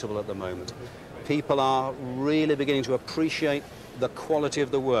collectible at the moment. People are really beginning to appreciate the quality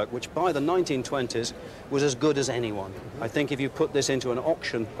of the work, which by the 1920s was as good as anyone. I think if you put this into an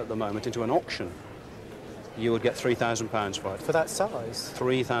auction at the moment, you would get £3,000 for it. For that size?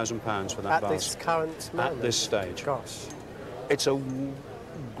 £3,000 for that vase. At this current moment? At this stage. Gosh. It's a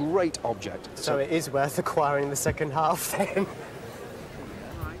great object. So it is worth acquiring the second half then?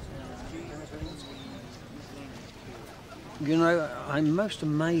 I'm most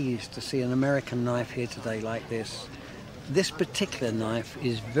amazed to see an American knife here today like this. This particular knife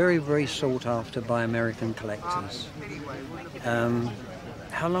is very, very sought after by American collectors.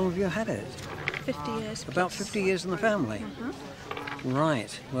 How long have you had it? 50 years. About 50 years in the family? Mm-hmm.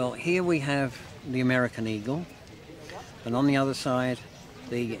 Right. Well, here we have the American eagle, and on the other side,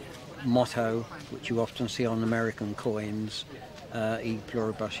 the motto, which you often see on American coins, E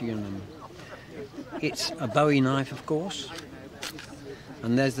pluribus unum. It's a Bowie knife, of course,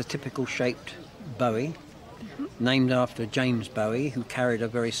 and there's the typical shaped Bowie. named after James Bowie, who carried a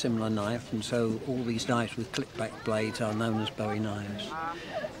very similar knife, and so all these knives with clip-back blades are known as Bowie knives.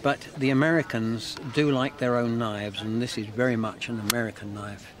 But the Americans do like their own knives, and this is very much an American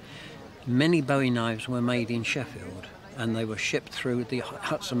knife. Many Bowie knives were made in Sheffield, and they were shipped through the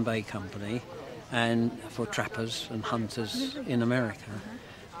Hudson Bay Company and for trappers and hunters in America.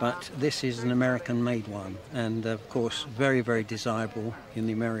 But this is an American-made one, and of course very, very desirable in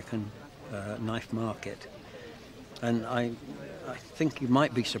the American knife market. And I think you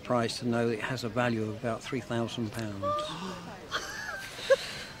might be surprised to know it has a value of about £3,000.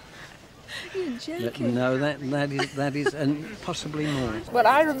 You're joking. No, that is, and possibly more. Well,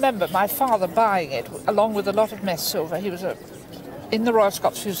 I remember my father buying it along with a lot of mess silver. He was in the Royal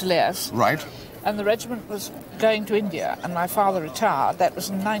Scots Fusiliers. Right. And the regiment was going to India, and my father retired. That was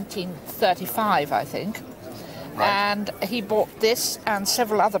in 1935, I think. Right. And he bought this and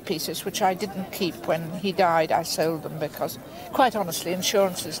several other pieces, which I didn't keep. When he died, I sold them because, quite honestly,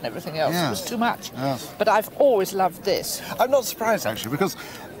 insurances and everything else, it was too much. Yes. But I've always loved this. I'm not surprised, actually, because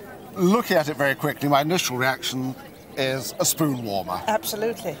looking at it very quickly, my initial reaction is a spoon warmer.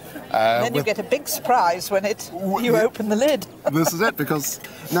 Absolutely. Then you get a big surprise when you open the lid. This is it, because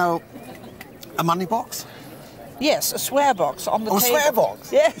now, a money box? Yes, a swear box on the table. A swear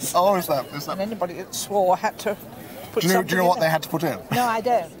box? Yes. Oh, is that? And anybody that swore had to put do you know what in they there. had to put in? No, I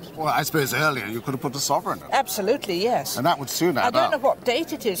don't. Well, I suppose earlier you could have put a sovereign in. Absolutely, yes. And that would soon add up. I don't know what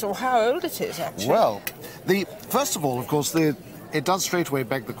date it is or how old it is, actually. Well, first of all, of course, it does straight away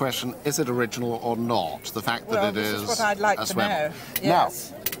beg the question, is it original or not? The fact that this is what I'd like to know.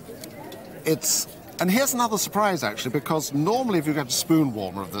 Yes. Now, and here's another surprise, actually, because normally if you get a spoon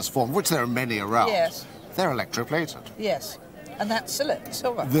warmer of this form, which there are many around, yes, they're electroplated. Yes, and that's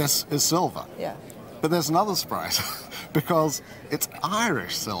silver. This is silver. Yeah. But there's another surprise, because it's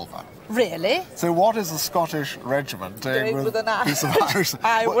Irish silver. Really? So what is the Scottish regiment doing with a piece of Irish?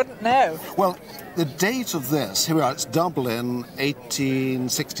 I wouldn't know. Well, the date of this, here we are, it's Dublin,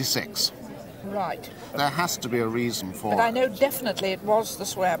 1866. Right. There has to be a reason for it. But I know definitely it was the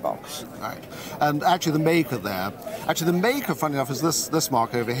swear box. Right. And actually the maker there, funny enough, is this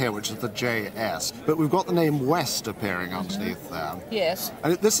mark over here, which is the JS. But we've got the name West appearing underneath there. Yes.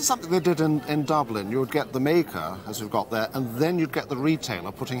 And this is something they did in Dublin. You would get the maker, as we've got there, and then you'd get the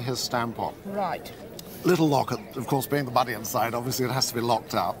retailer putting his stamp on. Right. Little locket, of course, being the money inside, obviously it has to be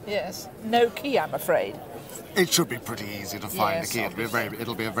locked up. Yes. No key, I'm afraid. It should be pretty easy to find a key.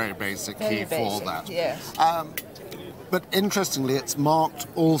 It'll be a very basic key for that. Yes. But interestingly, it's marked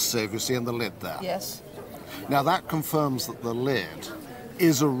also, if you see in the lid there. Yes. Now that confirms that the lid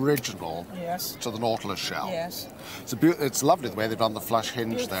is original to the Nautilus shell. Yes. It's lovely the way they've done the flush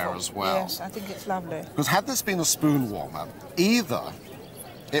hinge there as well. Yes, I think it's lovely. Because had this been a spoon warmer, either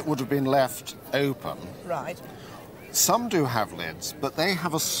it would have been left open. Right. Some do have lids, but they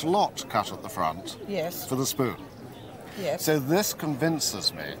have a slot cut at the front for the spoon. Yes. So this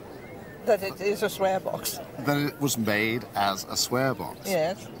convinces me that it is a swear box. That it was made as a swear box.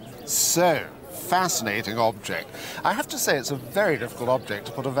 Yes. So, fascinating object. I have to say it's a very difficult object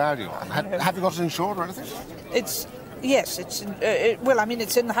to put a value on. Have you got it insured or anything? Yes, it's in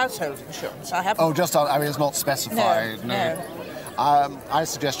the household insurance. I haven't. Oh, it's not specified. No. I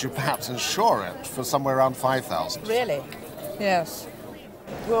suggest you perhaps insure it for somewhere around 5,000. Really? Yes.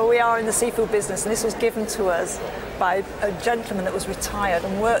 Well, we are in the seafood business, and this was given to us by a gentleman that was retired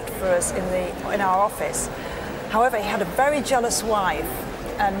and worked for us in our office. However, he had a very jealous wife,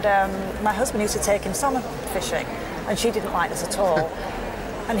 and my husband used to take him salmon fishing, and she didn't like this at all.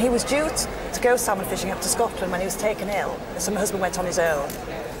 And he was due to go salmon fishing up to Scotland when he was taken ill, so my husband went on his own.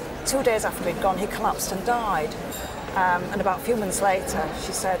 2 days after he'd gone, he collapsed and died. And about a few months later,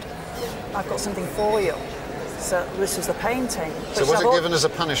 she said, "I've got something for you." So this was the painting. So was it given as a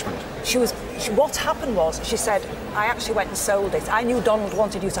punishment? What happened was, she said, "I actually went and sold it. I knew Donald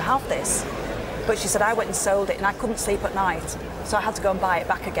wanted you to have this." But she said, "I went and sold it, and I couldn't sleep at night. So I had to go and buy it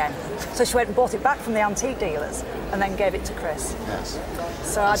back again." So she went and bought it back from the antique dealers and then gave it to Chris. Yes.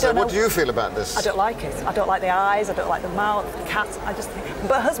 So I don't know. What do you feel about this? I don't like it. I don't like the eyes, I don't like the mouth, the cat.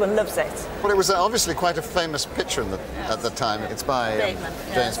 But her husband loves it. Well, it was obviously quite a famous picture at the time. It's by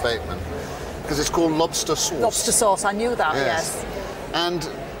James Bateman. Because it's called Lobster Sauce. Lobster Sauce, I knew that, yes. And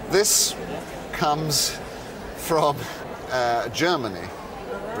this comes from Germany,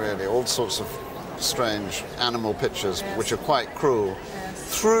 really. All sorts of strange animal pictures, which are quite cruel,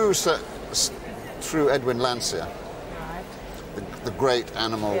 through Edwin Landseer, the great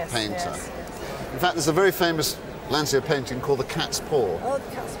animal painter. Yes. In fact, there's a very famous Landseer painting called The Cat's Paw,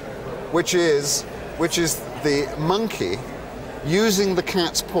 which is the monkey using the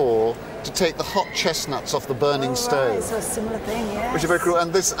cat's paw to take the hot chestnuts off the burning stove. Right, so a similar thing, yes. Which is very cool.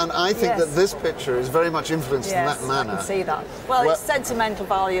 And I think that this picture is very much influenced in that manner. I can see that. Well, it's sentimental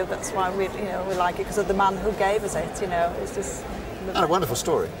value. That's why we like it, because of the man who gave us it. It's just. And a wonderful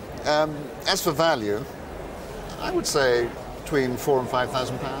story. As for value, I would say between £4,000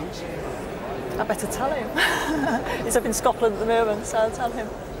 and £5,000. I better tell him. He's up in Scotland at the moment, so I'll tell him.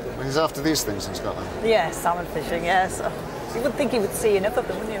 Well, he's after these things in Scotland. Yes, salmon fishing. Yes. You would think he would see enough of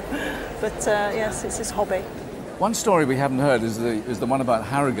them, wouldn't you? But yes, it's his hobby. One story we haven't heard is the one about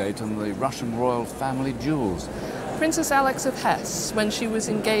Harrogate and the Russian royal family jewels. Princess Alex of Hesse, when she was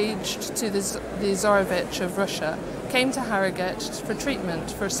engaged to the Tsarevich of Russia, came to Harrogate for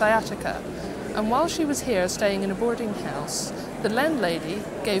treatment for sciatica. And while she was here staying in a boarding house, the landlady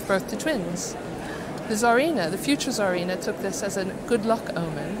gave birth to twins. The Tsarina, the future Tsarina, took this as a good luck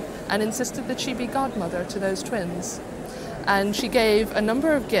omen and insisted that she be godmother to those twins. And she gave a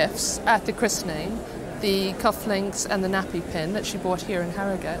number of gifts at the christening, the cufflinks and the nappy pin that she bought here in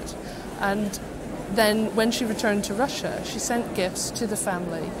Harrogate. And then when she returned to Russia, she sent gifts to the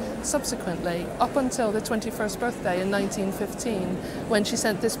family subsequently, up until the 21st birthday in 1915, when she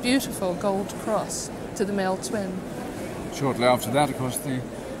sent this beautiful gold cross to the male twin. Shortly after that, of course, the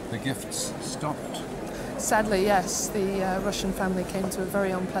gifts stopped. Sadly, yes, the Russian family came to a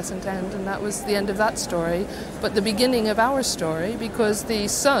very unpleasant end, and that was the end of that story, but the beginning of our story, because the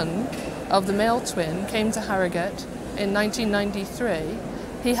son of the male twin came to Harrogate in 1993.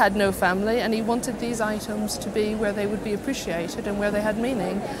 He had no family, and he wanted these items to be where they would be appreciated and where they had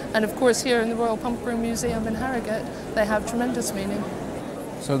meaning. And of course, here in the Royal Pump Room Museum in Harrogate, they have tremendous meaning.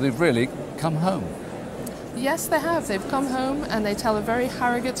 So they've really come home. Yes, they have. They've come home, and they tell a very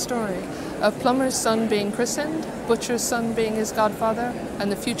Harrogate story of plumber's son being christened, butcher's son being his godfather,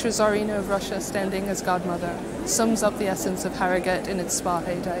 and the future Tsarina of Russia standing as godmother. Sums up the essence of Harrogate in its spa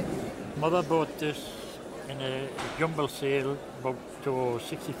heyday. Mother bought this in a jumble sale about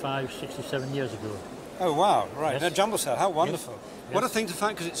 65, 67 years ago. Oh wow, right, Yes. in a jumble sale, how wonderful. Yes. What a thing to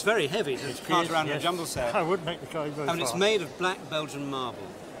find, because it's very heavy to cart around in a jumble sale. I would make the car go And it's far. made of black Belgian marble.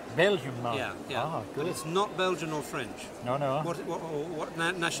 Belgian marble? Yeah. Ah, But good. it's not Belgian or French. No. What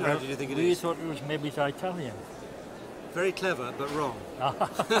nationality do you think it We is? thought it was maybe Italian. Very clever, but wrong.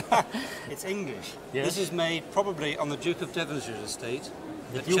 It's English. Yes. This is made probably on the Duke of Devonshire's estate.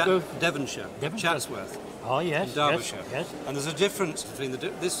 The at Duke of- Devonshire, Devonshire. Chatsworth. Oh, yes, In Derbyshire. yes. And there's a difference between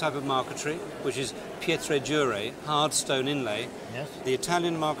this type of marquetry, which is pietre dure, hard stone inlay, Yes. the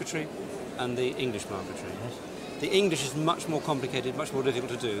Italian marquetry, and the English marquetry. The English is much more complicated, much more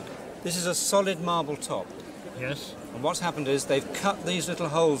difficult to do. This is a solid marble top. Yes. And what's happened is they've cut these little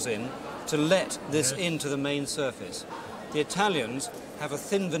holes in to let this into the main surface. The Italians have a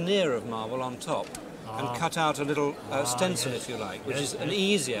thin veneer of marble on top and cut out a little stencil, if you like, which is an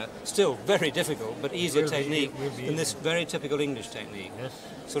easier, still very difficult, but easier technique than this very typical English technique. Yes.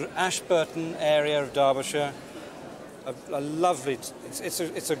 Sort of Ashburton area of Derbyshire. A lovely,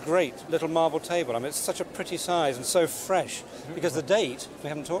 it's a great little marble table. I mean, it's such a pretty size and so fresh, because the date, we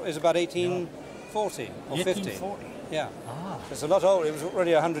haven't talked, is about 1840 or 50. 1840? Yeah. It's a lot old. It was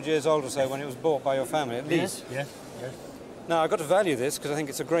already 100 years old or so when it was bought by your family, at least. Yes. Now, I've got to value this because I think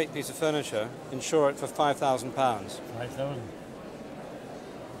it's a great piece of furniture. Insure it for £5,000. 5,000.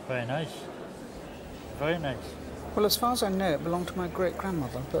 Very nice. Very nice. Well, as far as I know, it belonged to my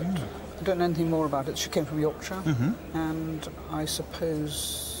great-grandmother, but I don't know anything more about it. She came from Yorkshire, and I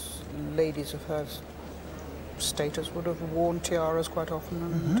suppose ladies of her status would have worn tiaras quite often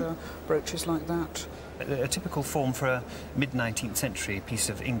and brooches like that. A typical form for a mid-19th century piece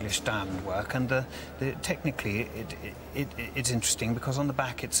of English diamond work, and technically it's interesting because on the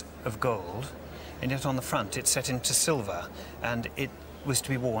back it's of gold, and yet on the front it's set into silver, and it was to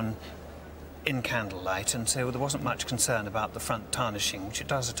be worn in candlelight, and so there wasn't much concern about the front tarnishing, which it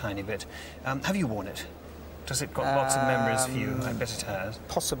does a tiny bit. Have you worn it? Does it got lots of memories for you? I bet it has.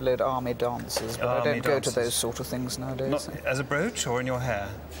 Possibly at army dances, but I don't go to those sort of things nowadays. Not as a brooch or in your hair?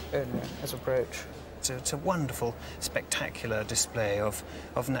 No, as a brooch. It's a wonderful, spectacular display of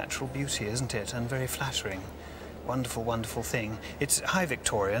natural beauty, isn't it? And very flattering. Wonderful, wonderful thing. It's high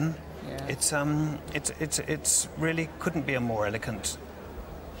Victorian. Yeah. It's really couldn't be a more elegant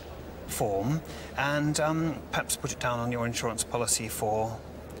form. And perhaps put it down on your insurance policy for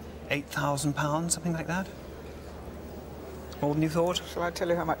 £8,000, something like that. More than you thought? Shall I tell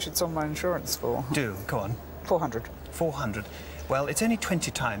you how much it's on my insurance for? Do, go on. 400. 400. Well, it's only 20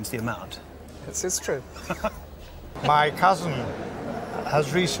 times the amount. This is true. My cousin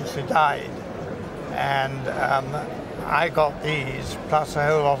has recently died, and I got these, plus a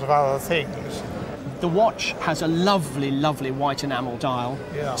whole lot of other things. The watch has a lovely, lovely white enamel dial,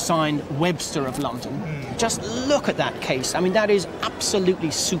 signed Webster of London. Just look at that case. I mean, that is absolutely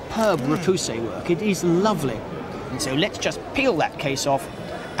superb repoussé work. It is lovely. And so let's just peel that case off,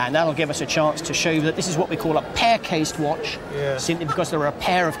 and that'll give us a chance to show you that this is what we call a pair-cased watch, simply because there are a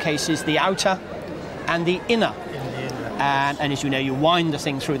pair of cases, the outer and the inner. And as you know, you wind the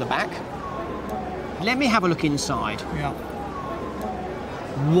thing through the back. Let me have a look inside. Yeah.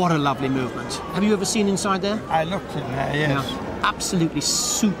 What a lovely movement. Have you ever seen inside there? I looked in there, yes. Yeah. Absolutely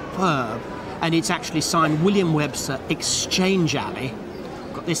superb. And it's actually signed William Webster, Exchange Alley.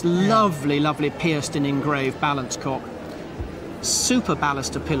 Got this lovely, lovely pierced and engraved balance cock. Super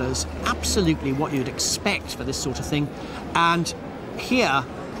baluster pillars. Absolutely what you'd expect for this sort of thing. And here...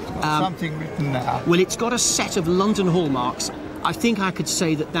 something written there. Well, it's got a set of London hallmarks. I think I could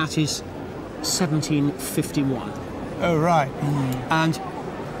say that that is 1751. Oh, right. And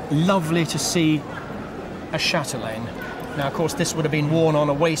lovely to see a chatelaine. Now, of course, this would have been worn on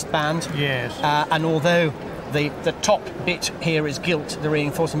a waistband. Yes. And although the top bit here is gilt, the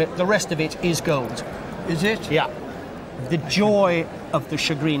reinforcement bit, the rest of it is gold. Is it? Yeah. The joy of the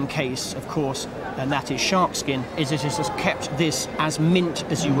shagreen case, of course, and that is sharkskin, is it has kept this as mint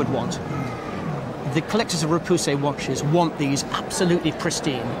as you would want. The collectors of repoussé watches want these absolutely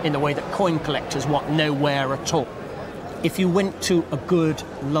pristine in the way that coin collectors want no wear at all. If you went to a good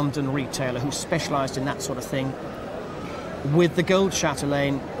London retailer who specialised in that sort of thing, with the gold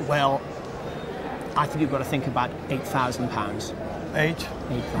chatelaine, well, I think you've got to think about £8,000. Eight?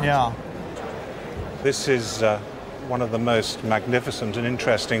 Yeah. This is one of the most magnificent and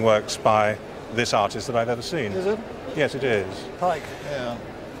interesting works by this artist that I've ever seen. Is it? Yes, it is. Pike, yeah.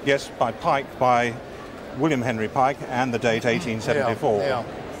 Yes, by Pike, by William Henry Pike, and the date 1874. Yeah.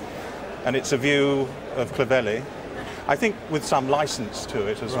 And it's a view of Clovelly, I think with some license to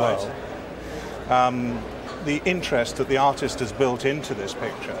it as well. The interest that the artist has built into this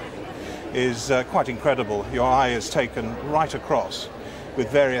picture is quite incredible. Your eye is taken right across with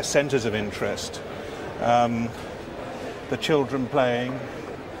various centres of interest. The children playing,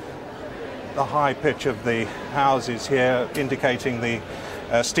 the high pitch of the houses here indicating the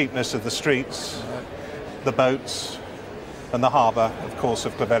steepness of the streets, the boats, and the harbour, of course,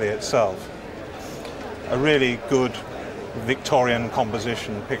 of Clovelly itself. A really good Victorian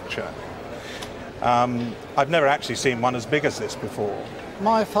composition picture. I've never actually seen one as big as this before.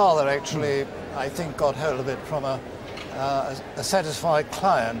 My father actually, I think, got hold of it from a satisfied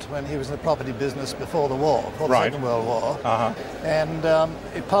client when he was in the property business before the war, before the Second World War. And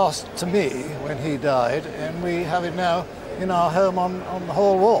it passed to me when he died, and we have it now in our home on the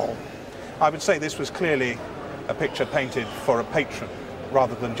hall wall. I would say this was clearly a picture painted for a patron,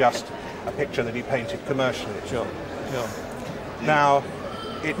 rather than just a picture that he painted commercially. Sure. Now,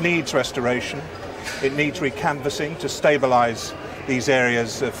 it needs restoration. It needs recanvassing to stabilise these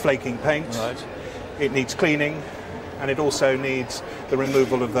areas of flaking paint. Right. It needs cleaning, and it also needs the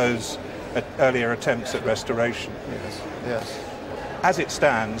removal of those earlier attempts at restoration. Yes. As it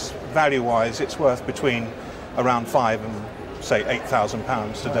stands, value-wise, it's worth between around £5,000 and, say,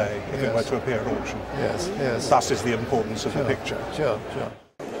 £8,000 today if it were to appear at auction. Yes. Thus is the importance of the picture. Sure.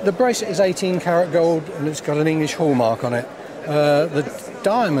 The bracelet is 18 karat gold and it's got an English hallmark on it. The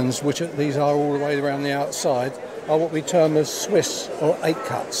diamonds, which these are all the way around the outside, are what we term as Swiss or 8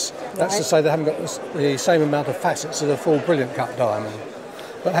 cuts. That's to say they haven't got the same amount of facets as a full brilliant cut diamond.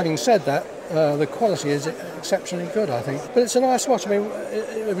 But having said that, the quality is exceptionally good, I think. But it's a nice watch. I mean,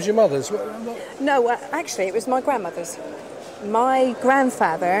 it was your mother's? No, actually, it was my grandmother's. My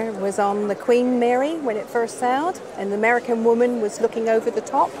grandfather was on the Queen Mary when it first sailed, and the American woman was looking over the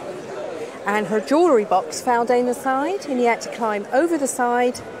top, and her jewellery box fell down the side, and he had to climb over the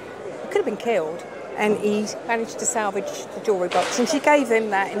side. He could have been killed, and he managed to salvage the jewellery box, and she gave him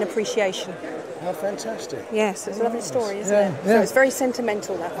that in appreciation. How fantastic. Yes, it's a lovely story, isn't it? Yeah. So it's very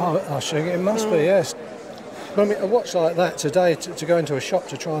sentimental, that one. I think it must be, yes. But I mean, a watch like that today, to go into a shop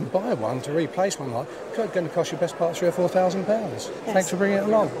to try and buy one, to replace one like that, it's going to cost you best part £3,000 or £4,000. Yes. Thanks for bringing it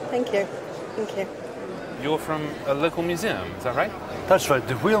along. Thank you. You're from a local museum, is that right? That's right,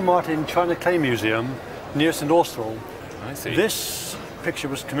 the Wheel Martin China Clay Museum near St Austell. I see. This picture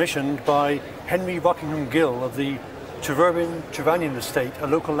was commissioned by Henry Rockingham Gill of the Trevanion Estate, a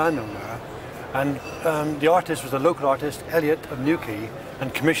local landowner. And the artist was a local artist, Elliot of Newquay,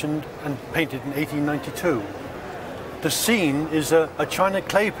 and commissioned and painted in 1892. The scene is a China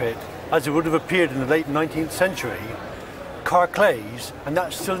clay pit, as it would have appeared in the late 19th century, Carclays, and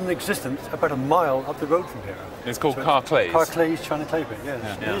that's still in existence about a mile up the road from here. It's called Carclays? Carclays China Clay Pit,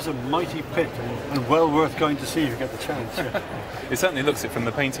 yes. Yeah. It is a mighty pit and well worth going to see if you get the chance. It certainly looks it from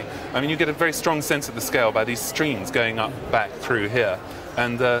the painting. I mean, you get a very strong sense of the scale by these streams going up back through here,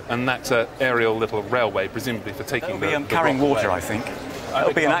 and that aerial little railway, presumably for taking the carrying rock water, away. I think.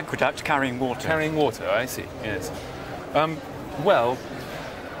 It'll be an aqueduct carrying water. Carrying water, I see, yes.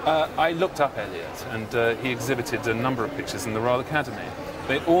 I looked up Eliot, and he exhibited a number of pictures in the Royal Academy.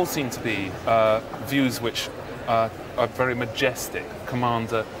 They all seem to be views which are very majestic,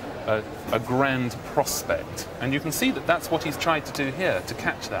 command a grand prospect. And you can see that that's what he's tried to do here, to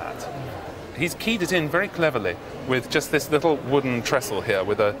catch that. He's keyed it in very cleverly with just this little wooden trestle here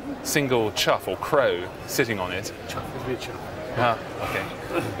with a single chough or crow sitting on it. Ah,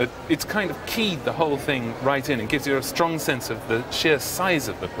 okay. It's kind of keyed the whole thing right in and gives you a strong sense of the sheer size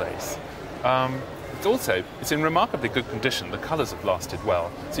of the place. It's in remarkably good condition. The colours have lasted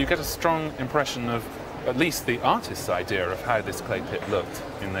well. So you get a strong impression of at least the artist's idea of how this clay pit looked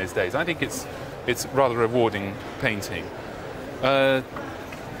in those days. I think it's rather rewarding painting.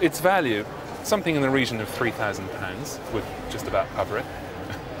 Its value, something in the region of £3,000 would just about cover it.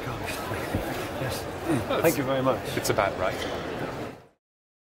 Yes. Thank you very much. It's about right.